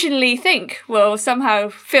delusionally think will somehow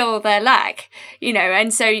fill their lack,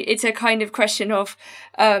 and so it's a kind of question of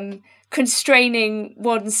constraining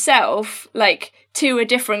oneself like to a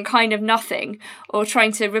different kind of nothing, or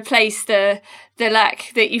trying to replace the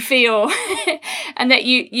lack that you feel and that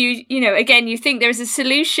you again you think there is a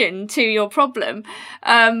solution to your problem,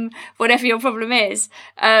 whatever your problem is,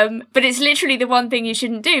 but it's literally the one thing you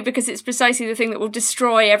shouldn't do because it's precisely the thing that will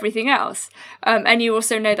destroy everything else, and you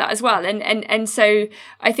also know that as well, and so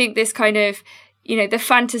I think this kind of the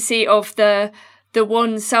fantasy of the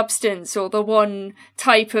one substance or the one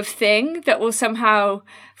type of thing that will somehow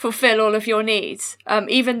fulfill all of your needs,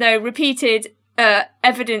 even though repeated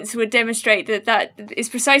evidence would demonstrate that is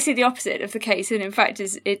precisely the opposite of the case, and in fact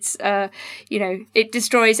it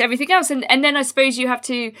destroys everything else. And then I suppose you have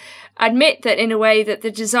to admit that in a way that the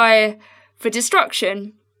desire for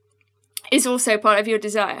destruction is also part of your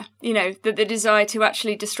desire, that the desire to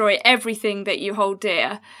actually destroy everything that you hold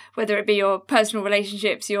dear, whether it be your personal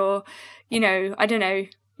relationships, your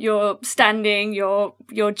your standing,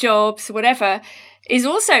 your jobs, whatever, is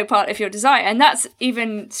also part of your desire. And that's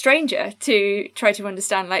even stranger to try to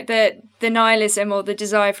understand, like the nihilism or the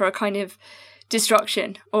desire for a kind of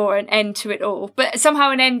destruction or an end to it all, but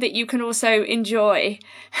somehow an end that you can also enjoy.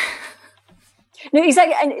 No,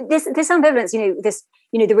 exactly. And this ambivalence,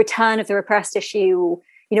 the return of the repressed issue,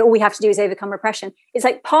 all we have to do is overcome repression. It's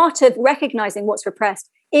like part of recognizing what's repressed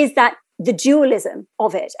is that the dualism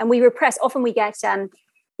of it. And we repress, often we get,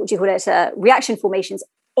 reaction formations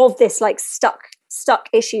of this like stuck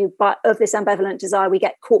issue, but of this ambivalent desire. We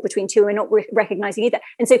get caught between two and not recognizing either.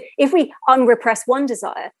 And so if we unrepress one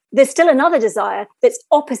desire, there's still another desire that's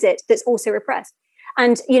opposite, that's also repressed.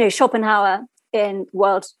 And, Schopenhauer in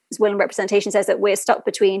World's Will and Representation says that we're stuck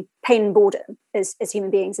between pain and boredom as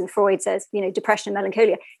human beings. And Freud says, depression and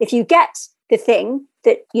melancholia. If you get the thing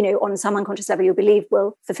that, on some unconscious level you believe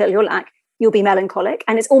will fulfill your lack, you'll be melancholic.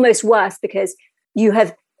 And it's almost worse because you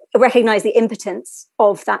have recognized the impotence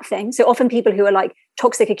of that thing. So often people who are like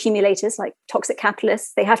toxic accumulators, like toxic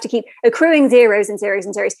capitalists, they have to keep accruing zeros and zeros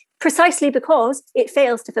and zeros precisely because it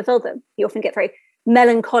fails to fulfill them. You often get very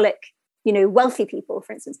melancholic, wealthy people,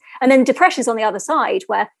 for instance. And then depression is on the other side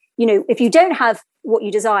where, if you don't have what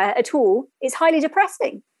you desire at all, it's highly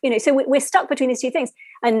depressing. So we're stuck between these two things.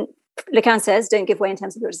 And Lacan says, don't give way in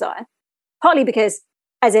terms of your desire. Partly because,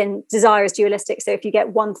 as in, desire is dualistic. So if you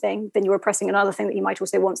get one thing, then you're repressing another thing that you might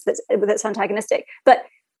also want that's antagonistic. But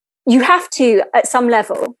you have to, at some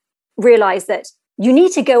level, realize that you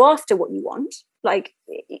need to go after what you want. Like,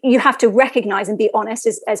 you have to recognize and be honest,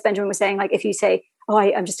 as Benjamin was saying, like if you say, oh,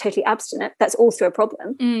 I'm just totally abstinent, that's also a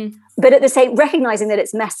problem. But at the same, recognizing that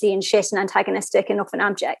it's messy and shit and antagonistic and often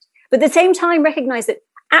abject. But at the same time, recognize that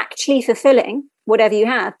actually fulfilling whatever you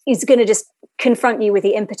have is going to just confront you with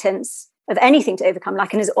the impotence of anything to overcome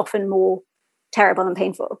lack, and is often more terrible and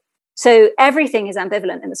painful. So everything is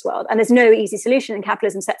ambivalent in this world, and there's no easy solution, and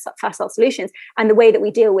capitalism sets up facile solutions. And the way that we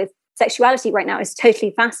deal with sexuality right now is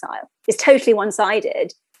totally facile, is totally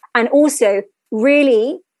one-sided, and also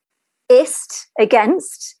really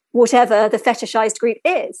against whatever the fetishized group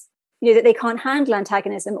is, that they can't handle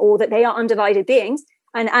antagonism, or that they are undivided beings.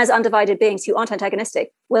 And as undivided beings who aren't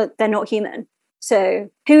antagonistic, well, they're not human. So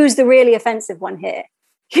who's the really offensive one here?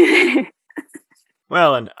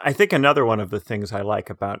 Well, and I think another one of the things I like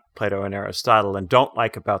about Plato and Aristotle and don't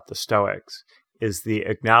like about the Stoics is the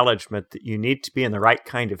acknowledgement that you need to be in the right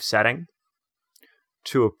kind of setting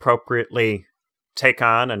to appropriately take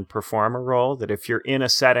on and perform a role. That if you're in a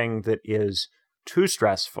setting that is too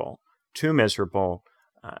stressful, too miserable,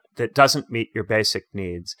 that doesn't meet your basic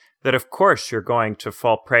needs, that of course you're going to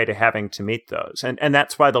fall prey to having to meet those. And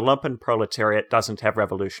that's why the lumpen proletariat doesn't have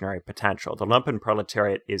revolutionary potential. The lumpen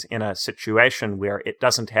proletariat is in a situation where it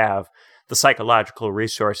doesn't have the psychological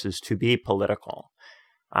resources to be political,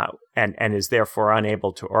 and is therefore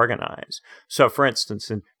unable to organize. So for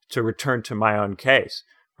instance, to return to my own case,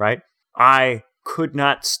 right? I could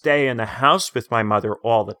not stay in the house with my mother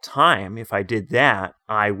all the time. If I did that,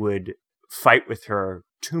 I would fight with her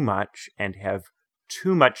too much and have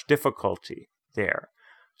too much difficulty there.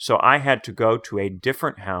 So I had to go to a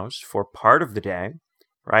different house for part of the day,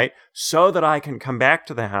 right? So that I can come back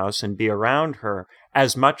to the house and be around her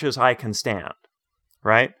as much as I can stand,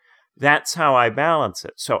 right? That's how I balance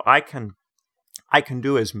it. So I can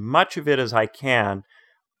do as much of it as I can,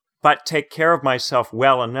 but take care of myself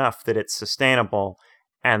well enough that it's sustainable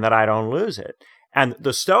and that I don't lose it. And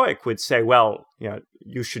the Stoic would say, well,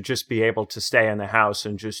 you should just be able to stay in the house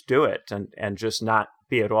and just do it and just not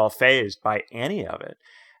be at all fazed by any of it.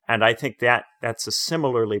 And I think that's a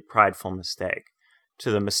similarly prideful mistake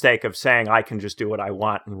to the mistake of saying I can just do what I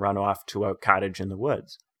want and run off to a cottage in the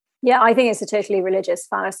woods. Yeah, I think it's a totally religious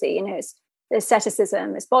fallacy. It's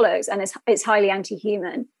asceticism, it's bollocks, and it's highly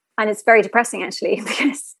anti-human. And it's very depressing, actually,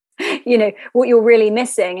 because what you're really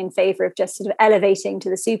missing in favor of just sort of elevating to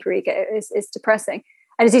the superego is depressing.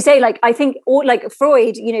 And as you say, I think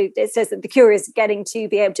Freud, it says that the cure is getting to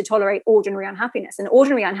be able to tolerate ordinary unhappiness. And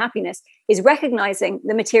ordinary unhappiness is recognizing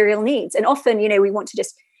the material needs. And often, we want to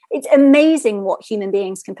it's amazing what human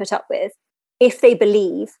beings can put up with if they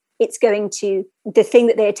believe it's going to, the thing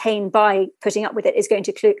that they attain by putting up with it is going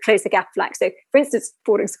to close the gap of lack. So, for instance,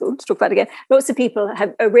 boarding school, to talk about it again, lots of people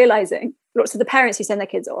are realizing, lots of the parents who send their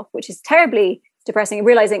kids off, which is terribly depressing,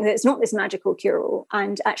 realizing that it's not this magical cure-all,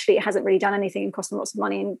 and actually it hasn't really done anything and cost them lots of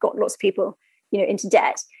money and got lots of people, into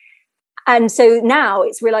debt. And so now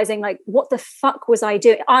it's realizing, what the fuck was I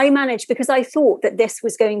doing? I managed, because I thought that this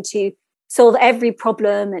was going to solve every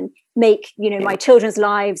problem and make, my children's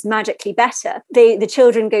lives magically better. The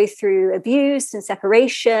children go through abuse and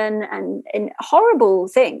separation and horrible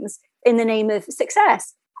things in the name of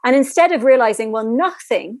success. And instead of realizing, well,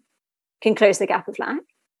 nothing can close the gap of lack,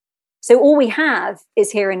 so all we have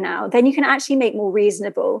is here and now, then you can actually make more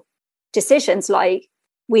reasonable decisions, like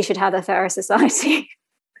we should have a fairer society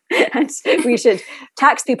and we should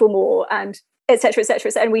tax people more, and et cetera, et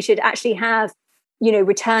cetera. And we should actually have,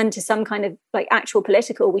 return to some kind of actual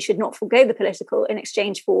political. We should not forgo the political in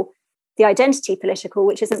exchange for the identity political,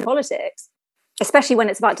 which isn't politics, especially when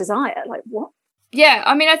it's about desire. What? Yeah,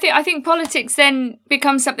 I think politics then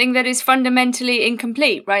becomes something that is fundamentally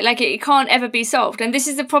incomplete, right? It can't ever be solved. And this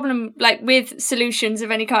is the problem, with solutions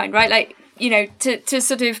of any kind, right? To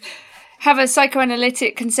sort of have a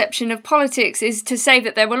psychoanalytic conception of politics is to say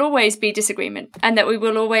that there will always be disagreement and that we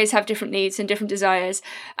will always have different needs and different desires.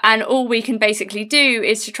 And all we can basically do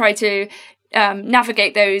is to try to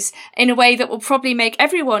navigate those in a way that will probably make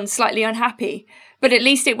everyone slightly unhappy. But at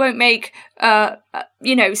least it won't make,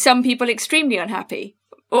 some people extremely unhappy,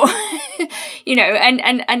 or,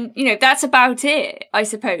 and that's about it, I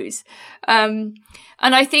suppose.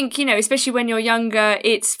 And I think, especially when you're younger,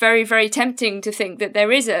 it's very, very tempting to think that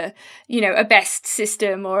there is a best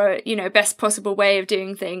system or a best possible way of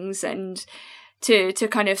doing things, and to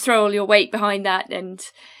kind of throw all your weight behind that. And,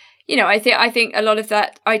 I think a lot of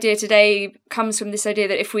that idea today comes from this idea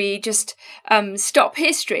that if we just stop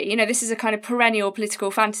history, this is a kind of perennial political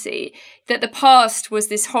fantasy, that the past was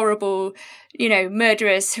this horrible,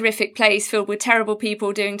 murderous, horrific place filled with terrible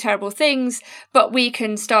people doing terrible things, but we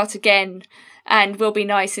can start again and we'll be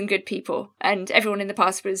nice and good people. And everyone in the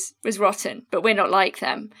past was rotten, but we're not like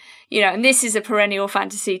them, and this is a perennial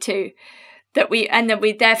fantasy too, that we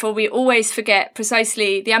therefore we always forget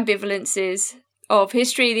precisely the ambivalences of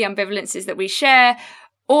history, the ambivalences that we share,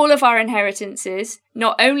 all of our inheritances,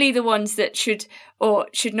 not only the ones that should or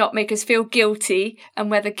should not make us feel guilty,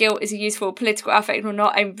 and whether guilt is a useful political affect or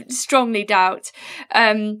not, I strongly doubt,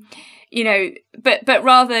 but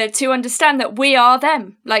rather to understand that we are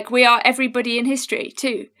them, we are everybody in history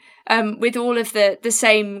too, with all of the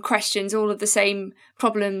same questions, all of the same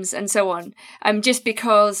problems and so on. Just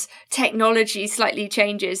because technology slightly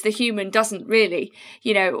changes, the human doesn't really.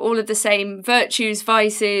 All of the same virtues,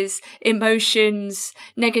 vices, emotions,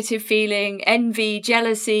 negative feeling, envy,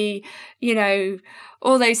 jealousy,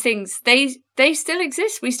 all those things, they still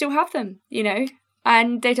exist. We still have them, you know,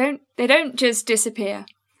 and they don't just disappear.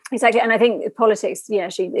 Exactly. And I think politics,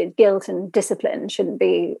 guilt and discipline shouldn't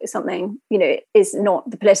be something, is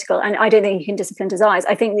not the political. And I don't think you can discipline desires.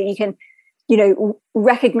 I think that you can,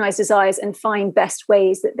 recognize desires and find best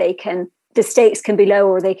ways that the stakes can be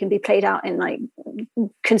lower, or they can be played out in like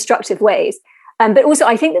constructive ways. But also,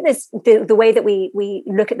 I think that the way that we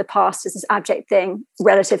look at the past as this abject thing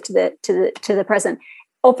relative to the present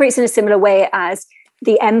operates in a similar way as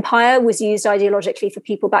the empire was used ideologically for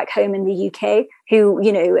people back home in the UK who,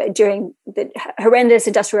 during the horrendous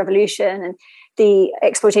Industrial Revolution and the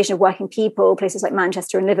exploitation of working people, places like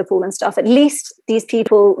Manchester and Liverpool and stuff, at least these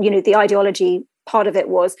people, the ideology part of it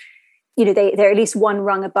was, they're at least one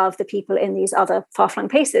rung above the people in these other far-flung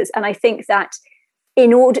places. And I think that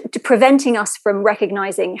in order to preventing us from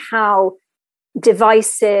recognizing how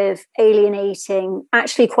divisive, alienating,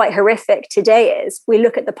 actually quite horrific today is, we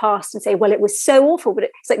look at the past and say, well, it was so awful, but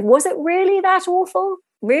it's like, was it really that awful?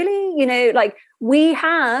 Really? Like we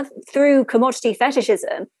have, through commodity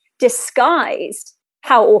fetishism, disguised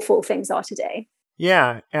how awful things are today.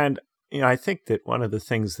 Yeah. And, I think that one of the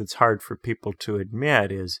things that's hard for people to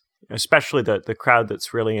admit is, especially the crowd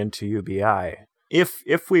that's really into UBI,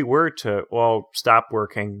 if we were to all stop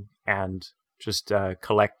working and just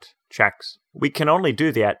collect checks, we can only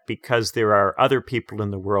do that because there are other people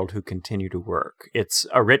in the world who continue to work. It's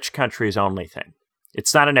a rich country's only thing.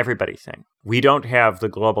 It's not an everybody thing. We don't have the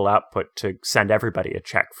global output to send everybody a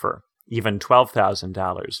check for even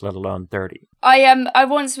 $12,000, let alone 30. I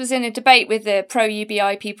once was in a debate with the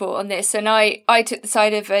pro-UBI people on this, and I took the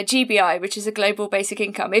side of GBI, which is a global basic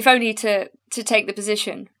income, if only to take the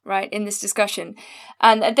position, right, in this discussion.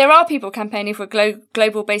 And there are people campaigning for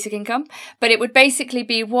global basic income, but it would basically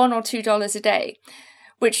be $1 or $2 a day,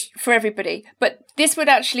 which for everybody. But this would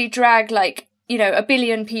actually drag a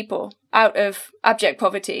billion people out of abject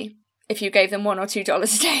poverty if you gave them $1 or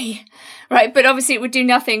 $2 a day, right? But obviously it would do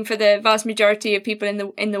nothing for the vast majority of people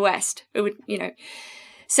in the West. It would,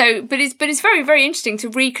 So, but it's very, very interesting to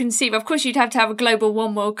reconceive. Of course, you'd have to have a global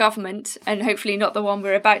one world government, and hopefully not the one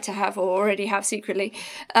we're about to have or already have secretly.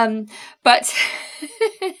 But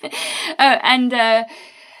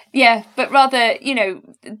rather,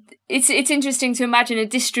 it's interesting to imagine a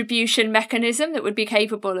distribution mechanism that would be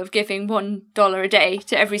capable of giving $1 a day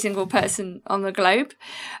to every single person on the globe,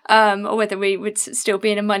 or whether we would still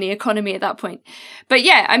be in a money economy at that point. But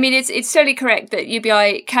yeah, I mean, it's totally correct that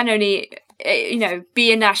UBI can only,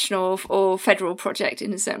 be a national or federal project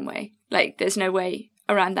in a certain way. Like, there's no way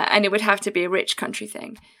around that, and it would have to be a rich country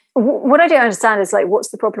thing. What I don't understand is what's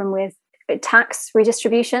the problem with tax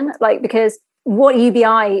redistribution? Because what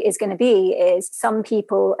UBI is going to be is some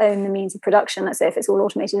people own the means of production, let's say, if it's all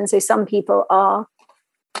automated. And so some people are,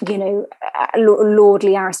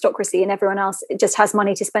 lordly aristocracy, and everyone else just has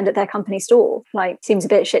money to spend at their company store. Seems a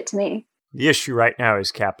bit shit to me. The issue right now is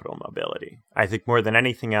capital mobility. I think more than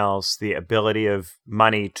anything else, the ability of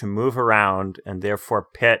money to move around and therefore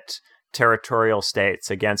pit territorial states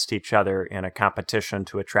against each other in a competition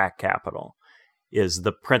to attract capital is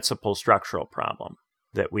the principal structural problem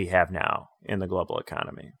that we have now in the global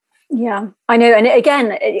economy. Yeah, I know. And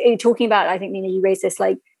again, talking about, I think, Nina, you raised this,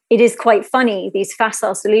 it is quite funny, these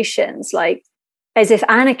facile solutions, as if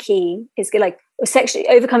anarchy is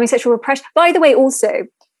overcoming sexual repression. By the way, also,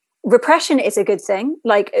 repression is a good thing.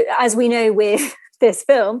 As we know with this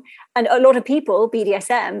film, and a lot of people,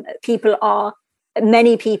 BDSM,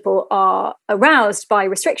 many people are aroused by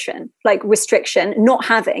restriction. Restriction, not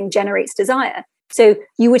having, generates desire. So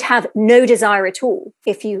you would have no desire at all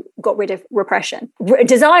if you got rid of repression.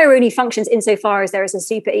 Desire only functions insofar as there is a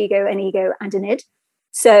superego, an ego, and an id.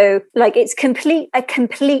 So it's a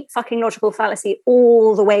complete fucking logical fallacy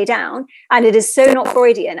all the way down. And it is so not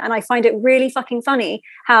Freudian. And I find it really fucking funny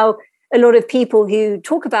how a lot of people who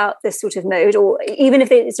talk about this sort of mode, or even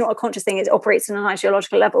if it's not a conscious thing, it operates on an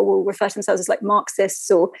ideological level, will refer to themselves as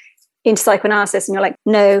Marxists or into psychoanalysis. And you're like,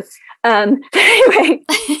 no. But anyway,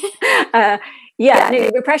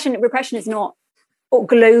 repression is not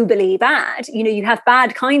globally bad. You have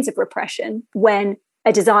bad kinds of repression when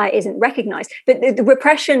a desire isn't recognized. But the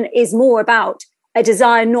repression is more about a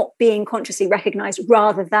desire not being consciously recognized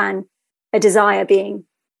rather than a desire being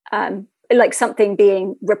something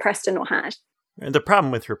being repressed and not had. And the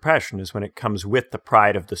problem with repression is when it comes with the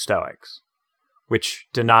pride of the Stoics, which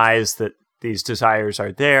denies that these desires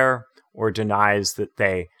are there or denies that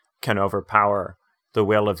they can overpower the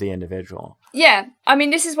will of the individual. Yeah. I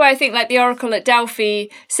mean, this is why I think like the oracle at Delphi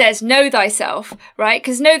says, know thyself, right?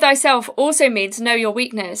 Because know thyself also means know your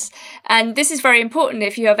weakness. And this is very important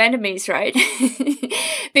if you have enemies, right?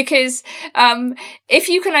 Because if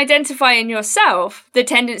you can identify in yourself the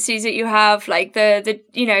tendencies that you have, like the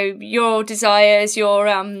your desires, your,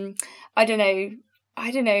 I don't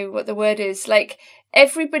know what the word is. Like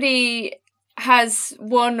everybody has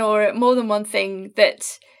one or more than one thing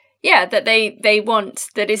that they want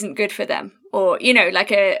that isn't good for them, or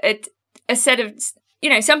like a set of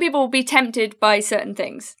some people will be tempted by certain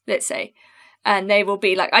things, let's say, and they will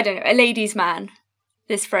be like, I don't know, a ladies' man,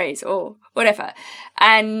 this phrase or whatever,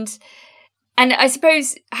 and I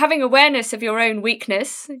suppose having awareness of your own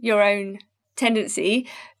weakness, your own tendency,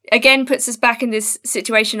 again puts us back in this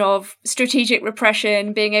situation of strategic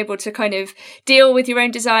repression, being able to kind of deal with your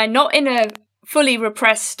own desire, not in a fully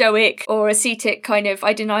repressed stoic or ascetic kind of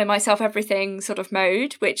I deny myself everything sort of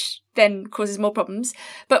mode, which then causes more problems,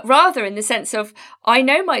 but rather in the sense of I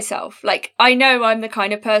know myself, like I know I'm the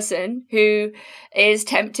kind of person who is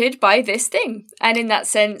tempted by this thing, and in that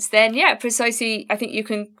sense then precisely I think you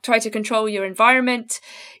can try to control your environment.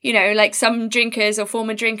 Like some drinkers or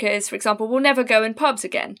former drinkers, for example, will never go in pubs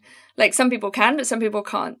again. Like some people can, but some people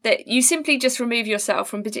can't. That you simply just remove yourself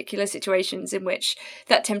from particular situations in which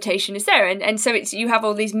that temptation is there. And so you have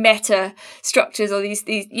all these meta structures or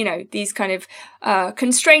these kind of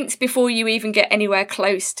constraints before you even get anywhere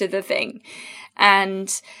close to the thing.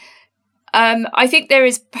 And I think there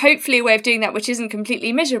is hopefully a way of doing that which isn't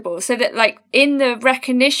completely miserable, so that like in the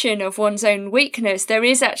recognition of one's own weakness, there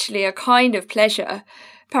is actually a kind of pleasure,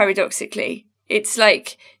 paradoxically. It's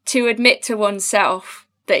like to admit to oneself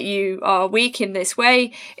that you are weak in this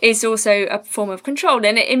way is also a form of control,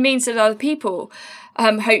 and it means that other people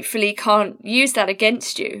hopefully can't use that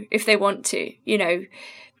against you if they want to.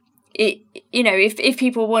 If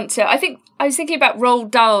people want to, I think I was thinking about Roald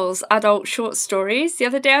Dahl's adult short stories the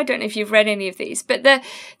other day. I don't know if you've read any of these, but they're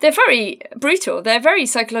very brutal. They're very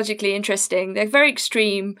psychologically interesting. They're very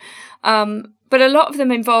extreme. But a lot of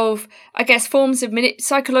them involve, I guess, forms of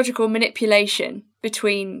psychological manipulation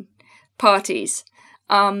between parties.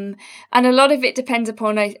 And a lot of it depends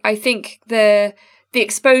upon, I think, the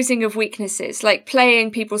exposing of weaknesses, like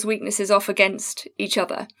playing people's weaknesses off against each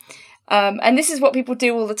other. And this is what people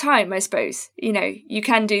do all the time, I suppose. You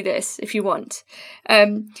can do this if you want.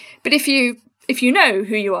 But if you know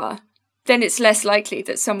who you are, then it's less likely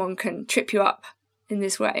that someone can trip you up in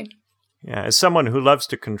this way. Yeah, as someone who loves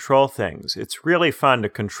to control things, it's really fun to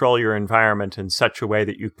control your environment in such a way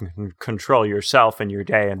that you can control yourself and your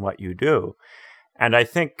day and what you do. And I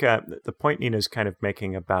think the point Nina's kind of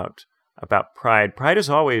making about pride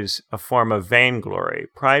is always a form of vainglory.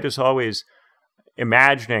 Pride is always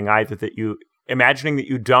imagining that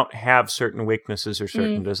you don't have certain weaknesses or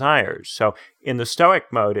certain desires. So in the Stoic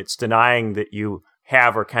mode, it's denying that you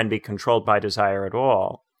have or can be controlled by desire at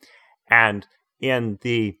all. And in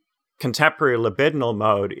the contemporary libidinal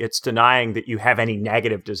mode, it's denying that you have any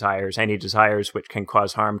negative desires, any desires which can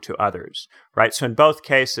cause harm to others, right? So in both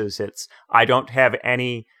cases, it's I don't have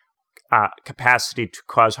any capacity to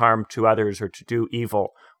cause harm to others or to do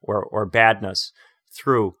evil or badness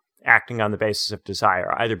through acting on the basis of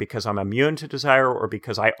desire, either because I'm immune to desire or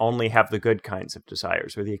because I only have the good kinds of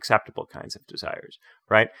desires or the acceptable kinds of desires,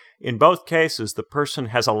 right? In both cases, the person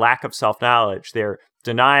has a lack of self-knowledge. They're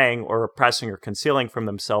denying or repressing or concealing from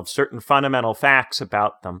themselves certain fundamental facts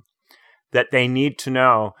about them that they need to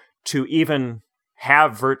know to even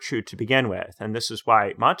have virtue to begin with. And this is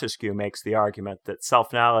why Montesquieu makes the argument that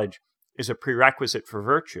self-knowledge is a prerequisite for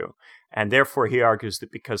virtue. And therefore, he argues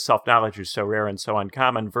that because self-knowledge is so rare and so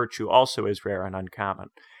uncommon, virtue also is rare and uncommon.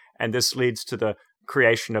 And this leads to the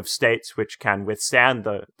creation of states which can withstand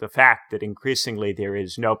the fact that increasingly there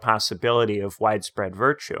is no possibility of widespread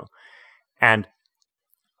virtue. And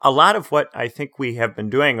a lot of what I think we have been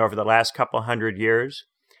doing over the last couple hundred years,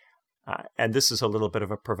 and this is a little bit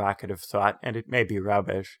of a provocative thought, and it may be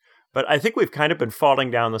rubbish, but I think we've kind of been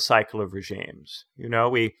falling down the cycle of regimes.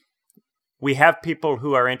 We have people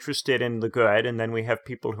who are interested in the good, and then we have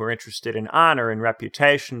people who are interested in honor and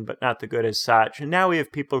reputation, but not the good as such. And now we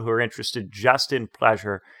have people who are interested just in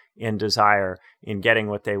pleasure, in desire, in getting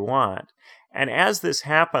what they want. And as this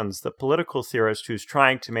happens, the political theorist who's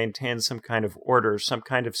trying to maintain some kind of order, some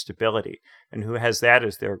kind of stability, and who has that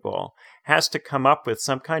as their goal, has to come up with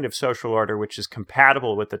some kind of social order which is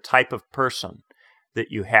compatible with the type of person that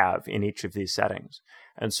you have in each of these settings.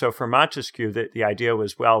 And so for Montesquieu, the idea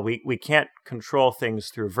was, well, we can't control things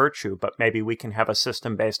through virtue, but maybe we can have a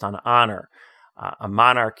system based on honor, a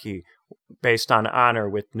monarchy based on honor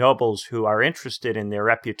with nobles who are interested in their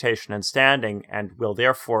reputation and standing and will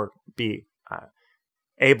therefore be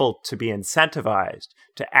able to be incentivized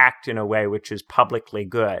to act in a way which is publicly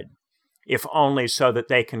good, if only so that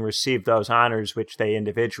they can receive those honors which they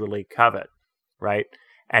individually covet, right?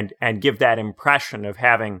 And give that impression of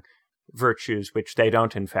having virtues which they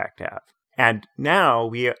don't in fact have. And now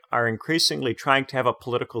we are increasingly trying to have a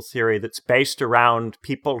political theory that's based around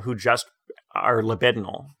people who just are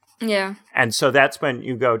libidinal. Yeah. And so that's when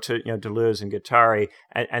you go to, Deleuze and Guattari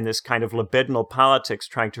and this kind of libidinal politics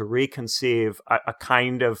trying to reconceive a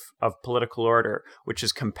kind of political order which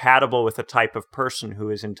is compatible with a type of person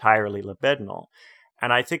who is entirely libidinal.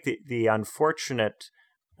 And I think the unfortunate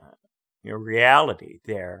reality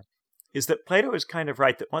there is that Plato is kind of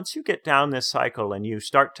right that once you get down this cycle and you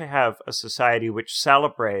start to have a society which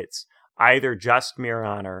celebrates either just mere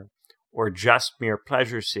honor or just mere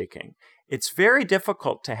pleasure-seeking, it's very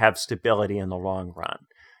difficult to have stability in the long run.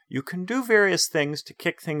 You can do various things to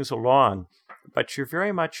kick things along, but you're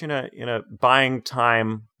very much in a buying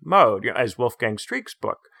time mode, as Wolfgang Streeck's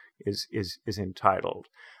book is entitled,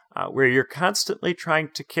 where you're constantly trying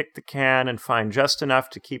to kick the can and find just enough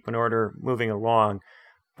to keep an order moving along.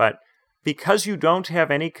 But because you don't have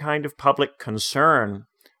any kind of public concern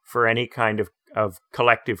for any kind of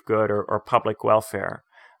collective good or public welfare,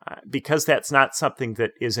 because that's not something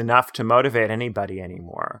that is enough to motivate anybody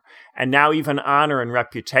anymore. And now even honor and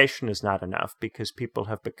reputation is not enough because people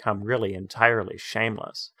have become really entirely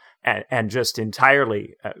shameless and just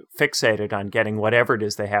entirely fixated on getting whatever it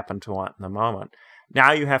is they happen to want in the moment.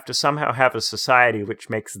 Now you have to somehow have a society which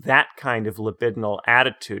makes that kind of libidinal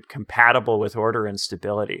attitude compatible with order and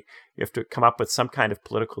stability. You have to come up with some kind of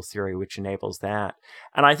political theory which enables that.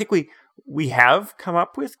 And I think we have come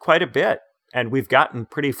up with quite a bit. And we've gotten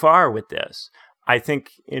pretty far with this. I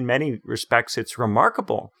think in many respects it's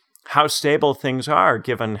remarkable how stable things are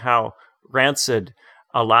given how rancid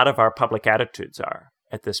a lot of our public attitudes are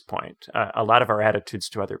at this point, a lot of our attitudes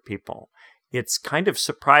to other people. It's kind of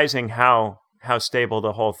surprising how stable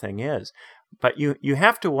the whole thing is. But you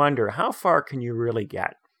have to wonder, how far can you really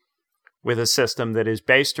get with a system that is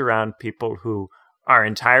based around people who are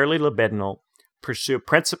entirely libidinal, pursue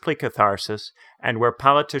principally catharsis, and where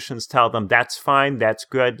politicians tell them, that's fine, that's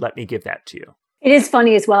good, let me give that to you. It is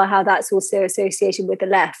funny as well how that's also associated with the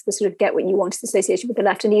left, the sort of get what you want is associated with the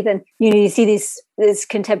left. And even, you see these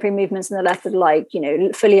contemporary movements in the left that are like,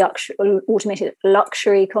 fully automated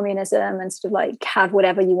luxury communism and sort of like have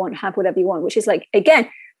whatever you want, which is like, again,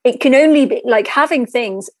 it can only be like having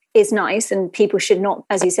things is nice and people should not,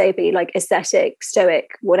 as you say, be like aesthetic,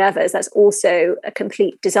 stoic, whatever. That's also a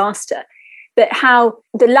complete disaster. But how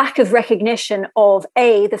the lack of recognition of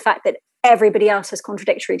the fact that everybody else has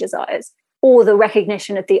contradictory desires, or the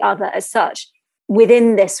recognition of the other as such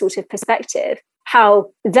within this sort of perspective,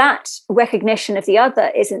 how that recognition of the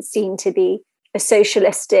other isn't seen to be a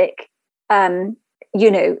socialistic,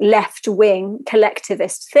 left-wing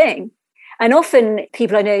collectivist thing. And often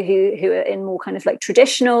people I know who are in more kind of like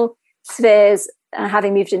traditional spheres,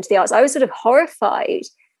 having moved into the arts, I was sort of horrified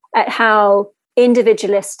at how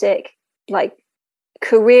individualistic, like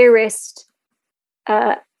careerist,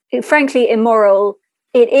 frankly immoral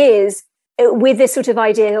it is, with this sort of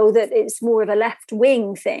ideal that it's more of a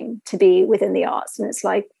left-wing thing to be within the arts. And it's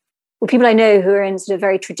like, well, people I know who are in sort of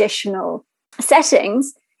very traditional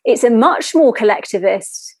settings, it's a much more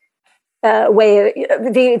collectivist way.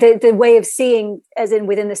 The way of seeing, as in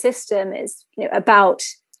within the system, is about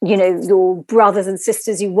your brothers and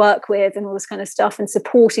sisters you work with and all this kind of stuff, and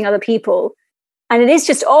supporting other people. And it is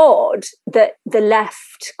just odd that the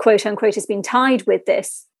left, quote unquote, has been tied with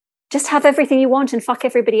this. Just have everything you want and fuck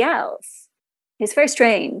everybody else. It's very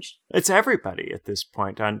strange. It's everybody at this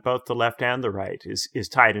point, on both the left and the right, is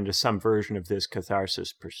tied into some version of this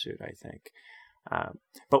catharsis pursuit, I think.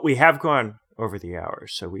 But we have gone over the hour,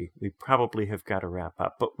 so we probably have got to wrap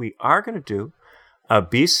up. But we are going to do a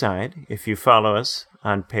B-side. If you follow us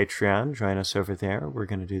on Patreon, join us over there. We're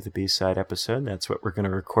going to do the B-side episode. That's what we're going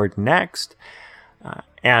to record next.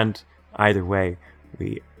 And either way,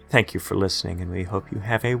 we thank you for listening, and we hope you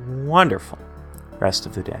have a wonderful rest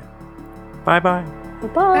of the day. Bye-bye.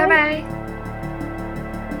 Bye-bye. Bye-bye.